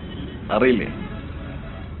നിരോധിച്ചത് അറിയില്ലേ?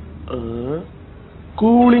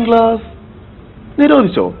 Cooling glass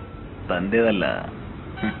നിരോധിച്ചോ? തന്റേതല്ല,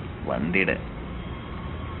 വണ്ടിയുടെ.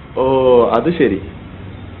 ഓ അത് ശരി.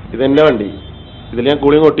 ഇതെന്റെ വണ്ടി. ഇതിൽ ഞാൻ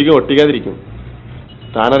കൂളിംഗ് ഒട്ടിക്കാതിരിക്കും.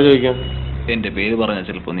 താനാര് ചോദിക്കാം? എന്റെ പേര് പറഞ്ഞാൽ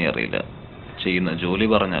ചിലപ്പോ നീ അറിയില്ല, ചെയ്യുന്ന ജോലി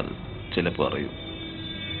പറഞ്ഞാൽ ചിലപ്പോ അറിയൂ.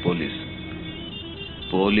 പോലീസ്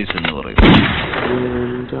പോലീസ് എന്ന് പറയും.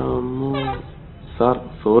 സാർ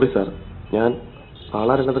സോറി സാർ, ഞാൻ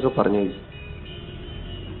ആളാരെന്നതൊക്കെ പറഞ്ഞു.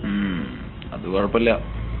 അത് കുഴപ്പമില്ല.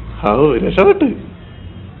 രക്ഷപ്പെട്ട്.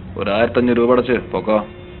 1500 രൂപ അടച്ച് പൊക്കോ.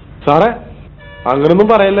 സാറേ അങ്ങനൊന്നും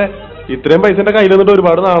പറയല്ലേ, ഇത്രയും പൈസന്റെ കയ്യിൽ നിന്നിട്ട്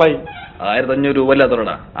ഒരുപാട് നാളായി. 1500 രൂപ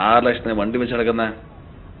അല്ലാത്തോടാ 6 ലക്ഷത്തിന് വണ്ടി വെച്ച് നടക്കുന്ന.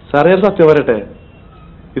 സാറേ ഞാൻ സത്യം പറയട്ടെ,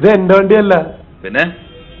 ഇത് എന്റെ വണ്ടിയല്ല. പിന്നെ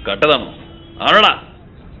കട്ടതാണോ? ആണോടാ?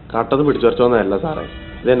 കട്ടത് പിടിച്ചു വരച്ചോന്നല്ല സാറേ,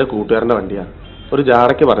 ഇത് എന്റെ കൂട്ടുകാരന്റെ വണ്ടിയാ. ഒരു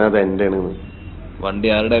ജാടയ്ക്ക് പറഞ്ഞത് എന്റെ ആണ്. വണ്ടി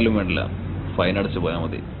ആരുടെ ആയാലും വേണ്ടില്ല, ഫൈൻ അടച്ച് പോയാൽ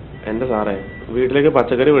മതി. എന്റെ സാറേ, വീട്ടിലേക്ക്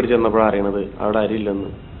പച്ചക്കറി മേടിച്ചു തന്നപ്പോഴാണ് അറിയണത് അവിടെ അരിയില്ലെന്ന്.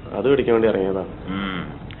 അത് പിടിക്കാൻ വേണ്ടി ഇറങ്ങിയതാ.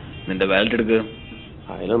 നിന്റെ വാലറ്റ് എടുക്ക്.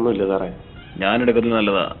 അതിലൊന്നും ഇല്ല സാറേ. ഞാൻ എടുക്കുന്നത്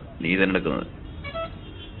നല്ലതാ, നീ തന്നെ എടുക്കുന്നത്.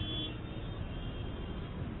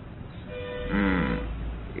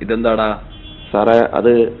 ഇതെന്താടാ? സാറേ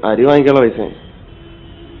അത് അരി വാങ്ങിക്കാനുള്ള പൈസ.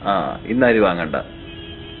 ആ ഇന്ന് അരി വാങ്ങണ്ട,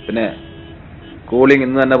 പിന്നെ കൂളിംഗ്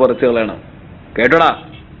ഇന്ന് തന്നെ പറിച്ച് കളയണം, കേട്ടോടാ?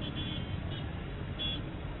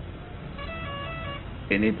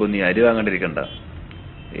 ഇനിയിപ്പോ നീ അരി വാങ്ങണ്ടിരിക്കണ്ട,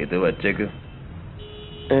 ഇത് വച്ചേക്ക്.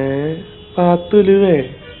 10 രൂപേ?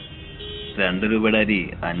 2 രൂപയുടെ അരി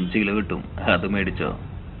 5 കിലോ കിട്ടും, അത് മേടിച്ചോ.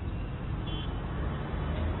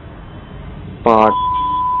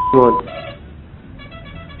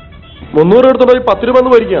 300 എടുത്തോണ്ടോ 10 രൂപ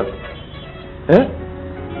ഒന്ന് മേടിക്കാം.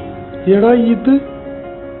 എടാ ഇത്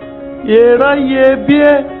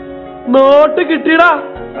നോട്ട് കിട്ടിയടാ.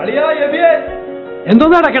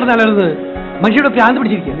 എന്തോന്നാ കിടന്നാലത്? മനുഷ്യയുടെ ഭ്രാന്ത്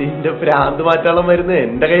പിടിച്ചിരിക്കുക. നിന്റെ ഭ്രാന്ത് മാറ്റാളം മരുന്ന്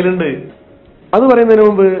എന്റെ കയ്യിലുണ്ട്. അത് പറയുന്നതിന്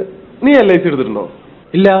മുമ്പ് നീ LIC എടുത്തിട്ടുണ്ടോ?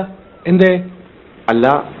 ഇല്ല. എന്തേ? അല്ല,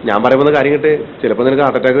 ഞാൻ പറയുന്ന കാര്യം കേട്ട് ചിലപ്പോ നിനക്ക്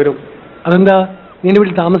ഹാർട്ട് അറ്റാക്ക് വരും. അതെന്താ? നിന്റെ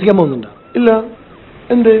വീട്ടിൽ താമസിക്കാൻ പോകുന്നുണ്ടോ? ഇല്ല.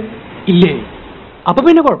 എന്തേ? ഇല്ലേ? അപ്പൊ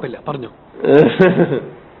പിന്നെ കുഴപ്പമില്ല, പറഞ്ഞോ.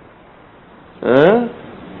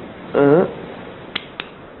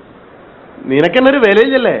 നിനക്കെന്നൊരു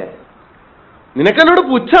വിലയില്ലല്ലേ? നിനക്കെന്നോട്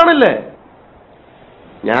പുച്ഛാണല്ലേ?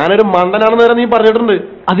 ഞാനൊരു മണ്ടനാണെന്ന് വരെ നീ പറഞ്ഞിട്ടുണ്ട്.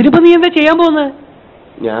 അതിനിപ്പോ നീ എന്താ ചെയ്യാൻ പോകുന്നത്?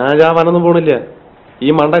 ഞാൻ ചാവാനൊന്നും പോണില്ല. ഈ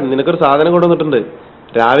മണ്ടൻ നിനക്കൊരു സാധനം കൊണ്ടുവന്നിട്ടുണ്ട്.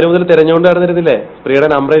 രാവിലെ മുതൽ തിരഞ്ഞുകൊണ്ട് നടന്നിരുന്നില്ലേ പ്രിയയുടെ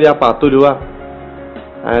നമ്പർ എഴുതി, 10 രൂപ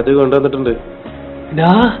അത് കൊണ്ടുവന്നിട്ടുണ്ട്.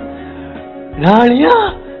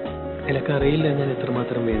 നിനക്കറിയില്ല ഞാൻ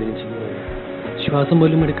എത്രമാത്രം വേദനിച്ചിരുന്നു. ശ്വാസം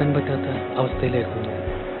പോലും എടുക്കാൻ പറ്റാത്ത അവസ്ഥയിലായിരുന്നു.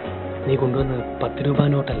 നീ കൊണ്ടുവന്ന 10 രൂപ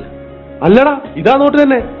നോട്ടല്ല. അല്ലടാ, ഇതാ നോട്ട്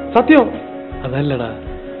തന്നെ, സത്യം. അതല്ലടാ,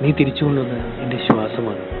 നീ തിരിച്ചു കൊണ്ടുവന്ന എന്റെ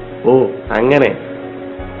ശ്വാസമാണ്. ഓ അങ്ങനെ.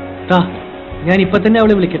 ഞാൻ ഇപ്പൊ തന്നെ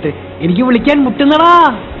അവളെ വിളിക്കട്ടെ, എനിക്ക് വിളിക്കാൻ മുട്ടുന്നടാ.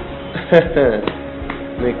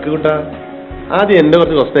 നിക്ക് കൂട്ടാ, ആദ്യം എന്റെ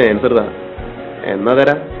കുറച്ച് ക്വസ്റ്റ്യൻ ആൻസർ താ, എന്നാ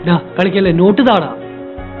തരാ. കളിക്കല്ലേ, നോട്ട് താടാ.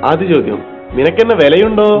 ആദ്യ ചോദ്യം, നിനക്കെന്നെ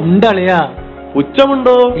വിലയുണ്ടോ? ഉണ്ടളിയാ.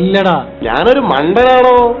 പുച്ഛമുണ്ടോ? ഇല്ലടാ. ഞാനൊരു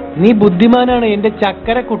മണ്ടനാണോ? നീ ബുദ്ധിമാനാണ് എന്റെ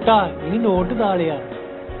ചക്കര കുട്ടാ. ഇനി നോട്ട് താളിയാ.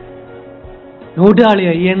 നോട്ട്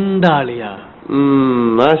താളിയാ. എന്താളിയാ?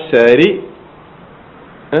 ശരി.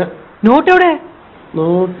 നോട്ട് എവിടെ?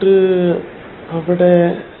 നോട്ട് അവിടെ,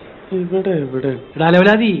 ഇവിടെ, ഇവിടെ.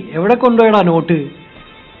 ലവലാതി, എവിടെ കൊണ്ടുപോയടാ നോട്ട്?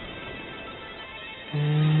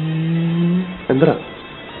 എന്താ?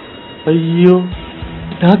 അയ്യോ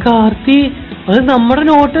കാർത്തി, അത് നമ്മുടെ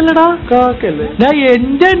നോട്ടല്ലടാ. കാക്കല്ലേ?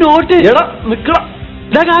 എന്റെ നോട്ട്. എടാ നിക്കടാ.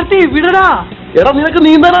 കാർത്തി വിടടാ. എടാ നിനക്ക്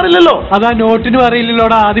നീന്താനറിയില്ലല്ലോ. അതാ നോട്ടിനും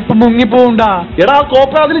അറിയില്ലല്ലോടാ, അതിപ്പോ മുങ്ങിപ്പോണ്ടാ. എടാ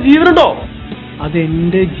കോപ്പ, അതിന് ജീവനുണ്ടോ?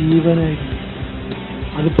 അതെന്റെ ജീവനായിരുന്നു,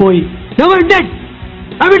 അത് പോയി.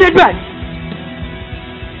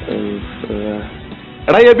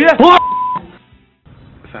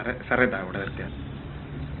 സാറേ ഇതാ ഇവിടെ നിർത്തിയാ.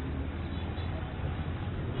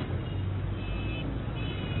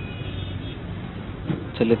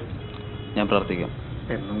 ഞാൻ പ്രാർത്ഥിക്കാം.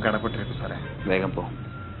 എന്നും കടപ്പെട്ടിരിക്കും സാറേ. വേഗം പോ.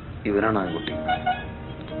 ഇവനാണ് ആ കുട്ടി.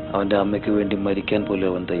 അവൻ്റെ അമ്മയ്ക്ക് വേണ്ടി മരിക്കാൻ പോലും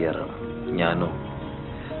അവൻ തയ്യാറാണ്. ഞാനോ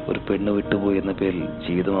ഒരു പെണ്ണ് വിട്ടുപോയി എന്ന പേരിൽ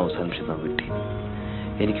ജീവിതം അവസാനിപ്പിച്ച വീട്ടി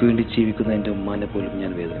എനിക്ക് വേണ്ടി ജീവിക്കുന്ന എൻ്റെ ഉമ്മാനെ പോലും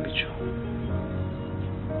ഞാൻ വേദനിപ്പിച്ചു.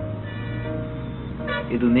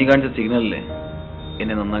 ഇത് നീ കാണിച്ച സിഗ്നലല്ലേ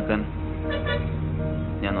എന്നെ നന്നാക്കാൻ?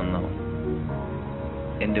 ഞാൻ നന്നാവും.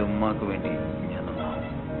 എൻ്റെ ഉമ്മാക്ക് വേണ്ടി ഞാൻ നന്നാവും.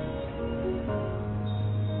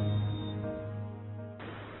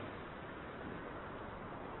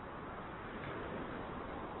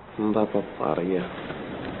 എന്താ പറയാ?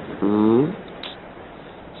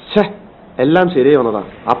 എല്ലാം ശരിയായി വന്നതാ.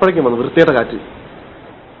 അപ്പോഴേക്കും വന്നു വൃത്തിയുടെ കാറ്റ്.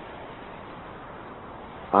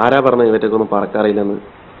 ആരാ പറഞ്ഞ ഇവറ്റൊക്കെ ഒന്നും പറക്കാറില്ലെന്ന്?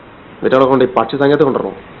 ഇവറ്റോടെ കൊണ്ട് ഈ പക്ഷി സംഘത്തെ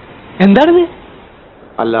കൊണ്ടുവരണോ? എന്താണിത്?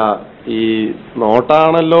 അല്ല, ഈ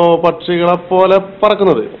നോട്ടാണല്ലോ പക്ഷികളെ പോലെ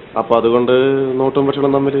പറക്കുന്നത്. അപ്പൊ അതുകൊണ്ട് നോട്ടും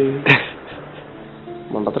പക്ഷികളും തമ്മില്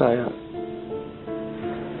മണ്ടത്തരായ.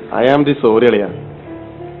 ഐ ആം ദി സോറി അളിയാ.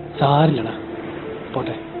 സാരില്ലടാ,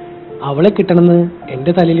 പോട്ടെ. അവളെ കിട്ടണമെന്ന്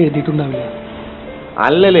എന്റെ തലയിൽ എഴുതിയിട്ടുണ്ടാവില്ല.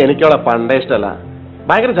 അല്ലല്ലേ, എനിക്കവളെ പണ്ടേ ഇഷ്ടമല്ല.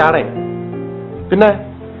 ഭയങ്കര ചാടേ. പിന്നെ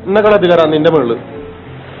ഇന്നകളെ അധികാരാ നിന്റെ മുകളിൽ.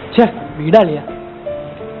 വീടാളിയാ.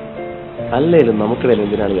 അല്ലേലും നമുക്കിടയിൽ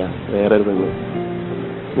എന്തിനാളിയാ വേറെ ഒരു പെണ്ണ്?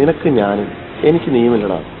 നിനക്ക് ഞാനും എനിക്ക്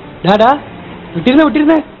നീയുമില്ലടാ. ഡാടാ,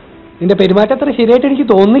 വിട്ടിരുന്നേ. നിന്റെ പെരുമാറ്റം അത്ര ശരിയായിട്ട് എനിക്ക്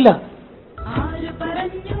തോന്നുന്നില്ല.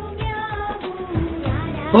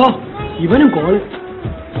 ഓ, ഇവനും കോള്.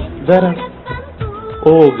 ഇതാരാ?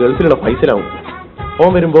 ഓ, ഗൾഫിലുള്ള പൈസലാവും.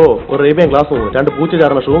 ഓൻ വരുമ്പോ ഒരു റേബിയൻ ഗ്ലാസും 2 പൂച്ച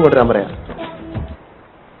ചാർന്ന ഷൂവും കൊണ്ടുവരാൻ പറയാ.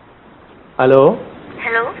 Hello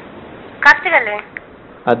hello, കാർത്തികല്ലേ?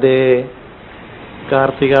 അതെ,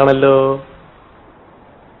 കാർത്തികാണല്ലോ.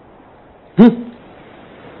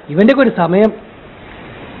 ഇവന്റെ ഒക്കെ ഒരു സമയം.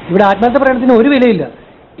 ഇവിടെ ആത്മാർത്ഥ പ്രകടനത്തിന് ഒരു വിലയില്ല.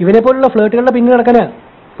 ഇവനെ പോലുള്ള ഫ്ലേട്ടുകളുടെ പിന്നിൽ നടക്കാനാ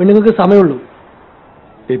പെണ്ണുങ്ങൾക്ക് സമയമുള്ളൂ.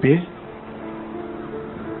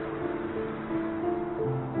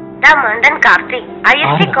 മണ്ടൻ കാർത്തി,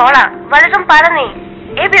 ISC കോളാ. വല്ലതും പറഞ്ഞേ.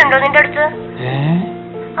 ഏബി ഉണ്ടോ നിന്റെ അടുത്ത്?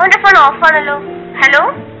 അവന്റെ ഫോൺ ഓഫ് ആണല്ലോ. ഹലോ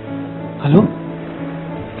ഹലോ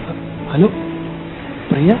ഹലോ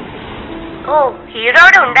പ്രിയ. ഓ,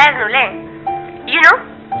 ഹീറോയുടെ ഉണ്ടായിരുന്നു അല്ലേ? U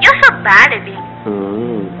you so bad AB.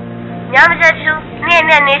 ഞാൻ വിചാരിച്ചു നീ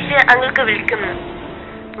എന്നെ അന്വേഷിച്ച് അങ്കിൾക്ക് വിളിക്കുന്നു.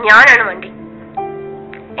 ഞാനാണ് വണ്ടി.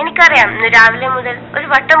 എനിക്കറിയാം ഇന്ന് രാവിലെ മുതൽ ഒരു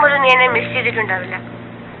വട്ടം പോലും നീ എന്നെ miss ചെയ്തിട്ടുണ്ടാവില്ല.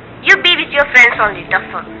 U B with your friends only.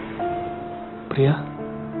 Tough. Priya,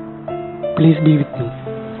 please be with me.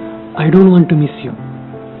 I don't want to miss you.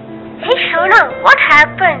 Hey Shona, what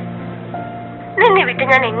happen? നിന്നെ വിട്ട്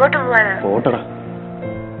ഞാൻ എങ്ങോട്ട് പോവാനാ? പോട്ടടാ.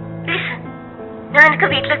 ഞാൻ നിനക്ക്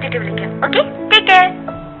വീട്ടിലെത്തിയിട്ട് വിളിക്കാം. Okay, take care.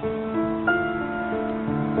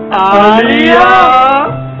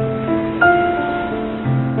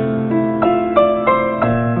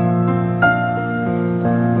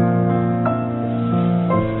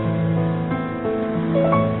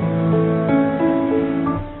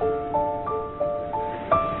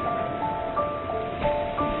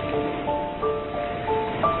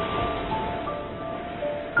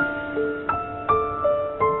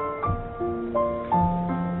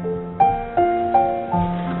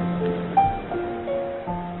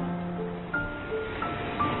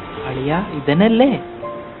 ഇതന്നല്ലേ?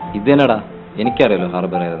 ഇത് തന്നെടാ, എനിക്കറിയാലോ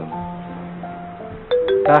ഹാർബർ ആയതെന്ന്.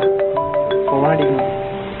 ഫോൺ അടിക്കുന്നു.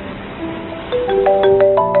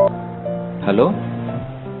 ഹലോ,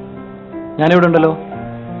 ഞാനിവിടെ ഉണ്ടല്ലോ.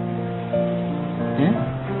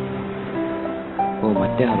 ഓ,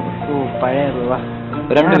 മറ്റേ ഹാർബർ. ഓ, പഴയ വാ.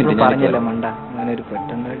 2 മിനിറ്റ് പറഞ്ഞല്ലോ മണ്ട. അങ്ങനെ ഒരു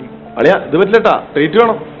പെട്ടെന്ന് അളിയാ, ഇത് പറ്റില്ലട്ടാ. ട്രീറ്റ്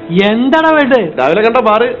വേണം. എന്താടാ വേണ്ടത്? രാവിലെ കണ്ട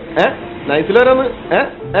ബാറ് നൈസിൽ വരാന്ന്.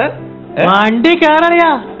 വണ്ടി കയറിയാ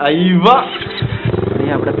നീ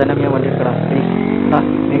അവിടെ തന്നെ ഞാൻ വണ്ടി എടുക്കടാ.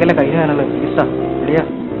 നീക്കല്ലേ കഴിഞ്ഞാണല്ലോ. മിസ്സാ എടിയാ.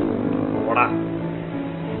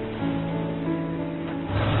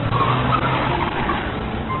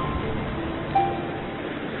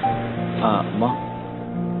 ആ അമ്മ,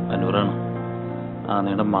 അനൂറാണ്. ആ,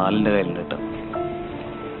 നിങ്ങളുടെ മാലിൻ്റെ കയ്യിലുണ്ട് കേട്ടോ.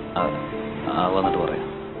 വന്നിട്ട് പറയാം.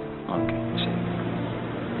 ഓക്കെ, ശരി.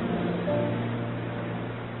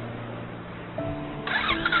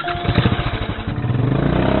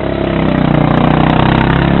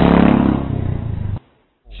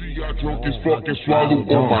 Drunk as fuck and swallow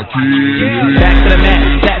all my kids. Back to the mat,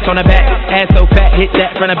 stats on the back, ass so fat, hit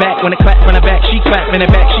that from the back. When it clap from the back, she clap in the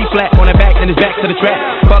back, she flat on the back, then it's back to the trap.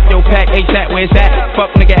 Fuck your pack, ASAP, where's that?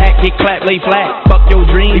 Fuck nigga act, get clap, lay flat. Fuck your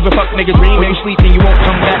dream, even fuck nigga dream. When you sleep and you won't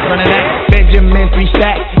come back from the that. Benjamin 3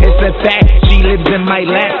 stack, it's a fact. She lives in my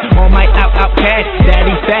lap, on my out cash.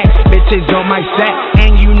 Daddy sack, bitches on my sack.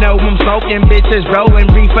 And you know I'm smoking, bitches rolling.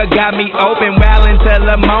 Reefer got me open, well until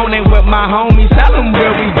the morning with my homies. Tell them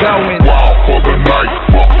where we going. Wow for the night,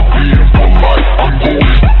 fuck being polite, I'm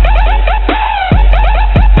going.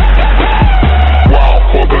 Wow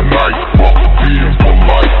for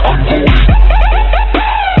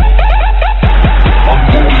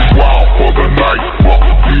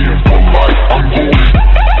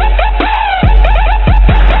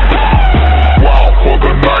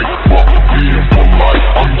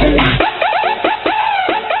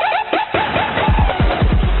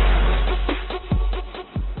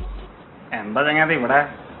എന്താ ചങ്ങാതി ഇവിടെ?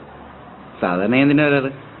 സാധാരണ എന്തിനാ വരാറ്?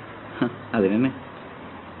 അതിനെ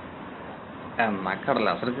എന്നാ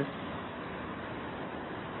കടലാസെടുക്ക്.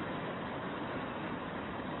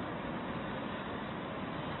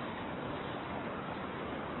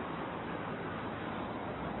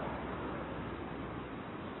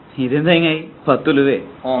 ഇതെന്താ എങ്ങായി 10 രൂപയെ?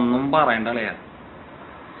 ഒന്നും പറയണ്ടല്ലയാ,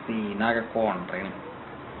 സീനാകെ കോൺട്രയാണ്.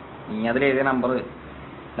 നീ അതിലെഴുതിയ നമ്പർ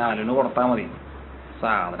ലാലുവിന് കൊടുത്താൽ മതി,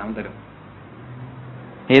 സാധനം തരും.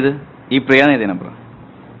 ഏത്? ഈ പ്രിയാന്ന് എഴുതിയ നമ്പർ?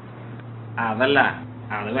 അതല്ല,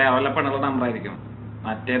 അത് വേറെ വല്ല പെണ്ണുള്ള നമ്പറായിരിക്കും.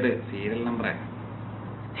 മറ്റേത് സീരിയൽ നമ്പറേ.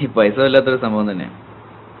 ഈ പൈസ വല്ലാത്തൊരു സംഭവം തന്നെയാണ്.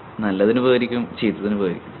 നല്ലതിന് ഉപകരിക്കും, ചീത്തതിന്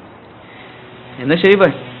ഉപകരിക്കും. എന്നാ ശരി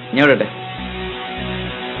ബൈ, ഞാൻ വിടട്ടെ.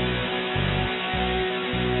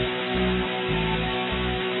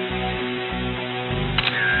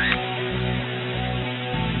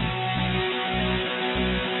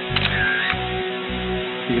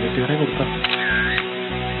 സിഗരറ്റ് കൊടുക്കാം.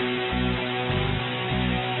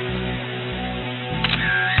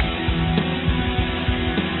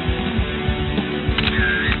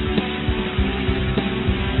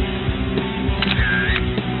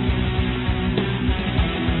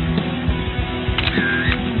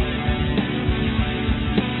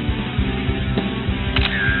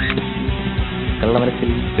 കള്ളമനത്തിൽ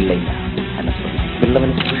പിള്ളയില്ല, അല്ല സോറി,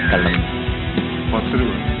 പിള്ളമനത്തിൽ കള്ളമില്ല. 10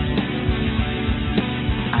 രൂപ.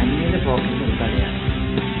 അന്യന്റെ പോക്കറ്റ് കൊടുക്കാതെയാണ്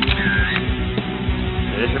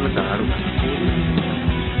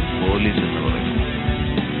പോലീസ് എന്ന് പറയും.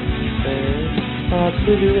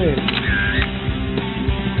 10 രൂപ.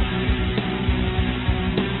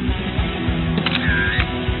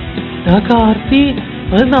 കാർത്തി,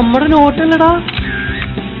 അത് നമ്മുടെ നോട്ടല്ലടാ.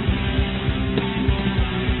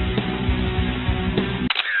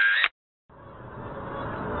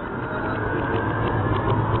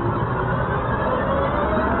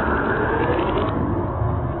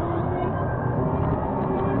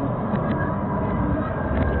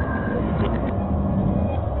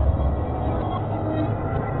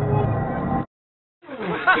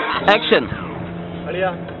 ആക്ഷൻ.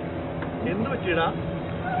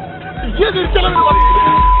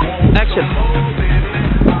 ആക്ഷൻ.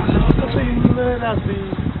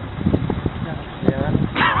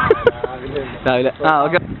 രാവിലെ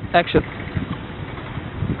ഓക്കെ. ആക്ഷൻ.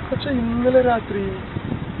 പക്ഷെ ഇന്നലെ രാത്രി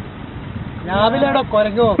രാവിലെയാണോ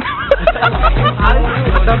കൊരങ്ങോ?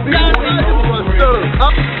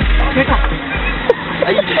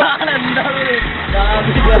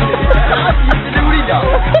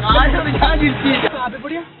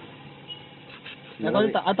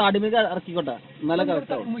 താടിമേക്ക് ഇറക്കിക്കോട്ടെ, നല്ല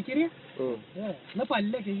കറക്റ്റ്.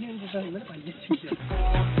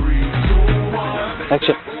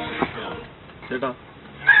 ചേട്ടാ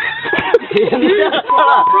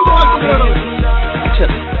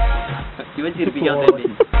ഇവൻ ചിരിപ്പിക്കാൻ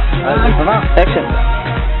ആക്ഷൻ.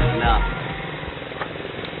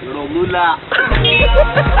 ഒന്നുമില്ല.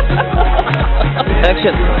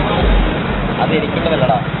 ആക്ഷൻ.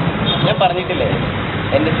 അതെനിക്കുള്ളതല്ലടാ, ഞാൻ പറഞ്ഞിട്ടില്ലേ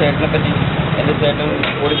എന്റെ ചേട്ടനെ പറ്റി, എന്റെ ചേട്ടൻ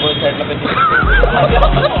ഓടിപ്പോയ ചേട്ടനെ പറ്റി.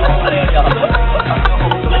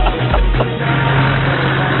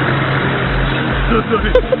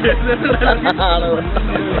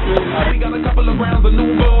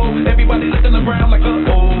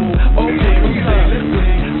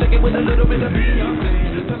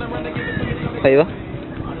 അയ്യോ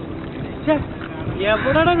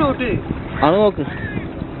എവിടെടാ നോട്ട്? അത് നോക്ക്.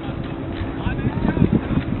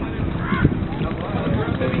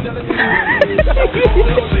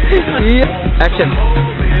 ആക്ഷൻ.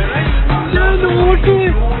 നോട്ട്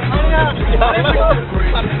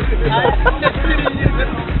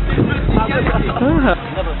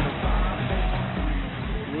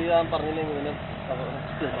പറഞ്ഞില്ലേ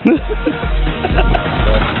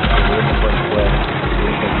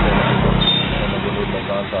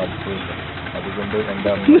അതുകൊണ്ട്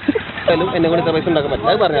എന്നെ കൂടി പൈസ ഉണ്ടാക്കാൻ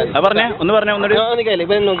പറ്റില്ല. അത് പറഞ്ഞാൽ ഒന്ന് പറഞ്ഞേ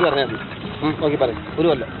ഇപ്പൊ നോക്കി പറഞ്ഞാൽ നോക്കി പറയും. ഒരു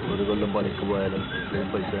കൊല്ലം പണിക്ക് പോയാലും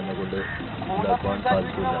പൈസ എന്നെ കൊണ്ട് ഉണ്ടാക്കാൻ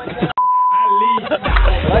സാധിക്കില്ല.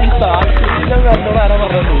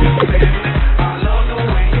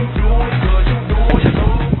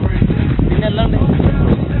 പിന്നല്ലാണ്ട്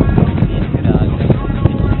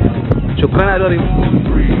ശുക്രൻ ആരും അറിയും.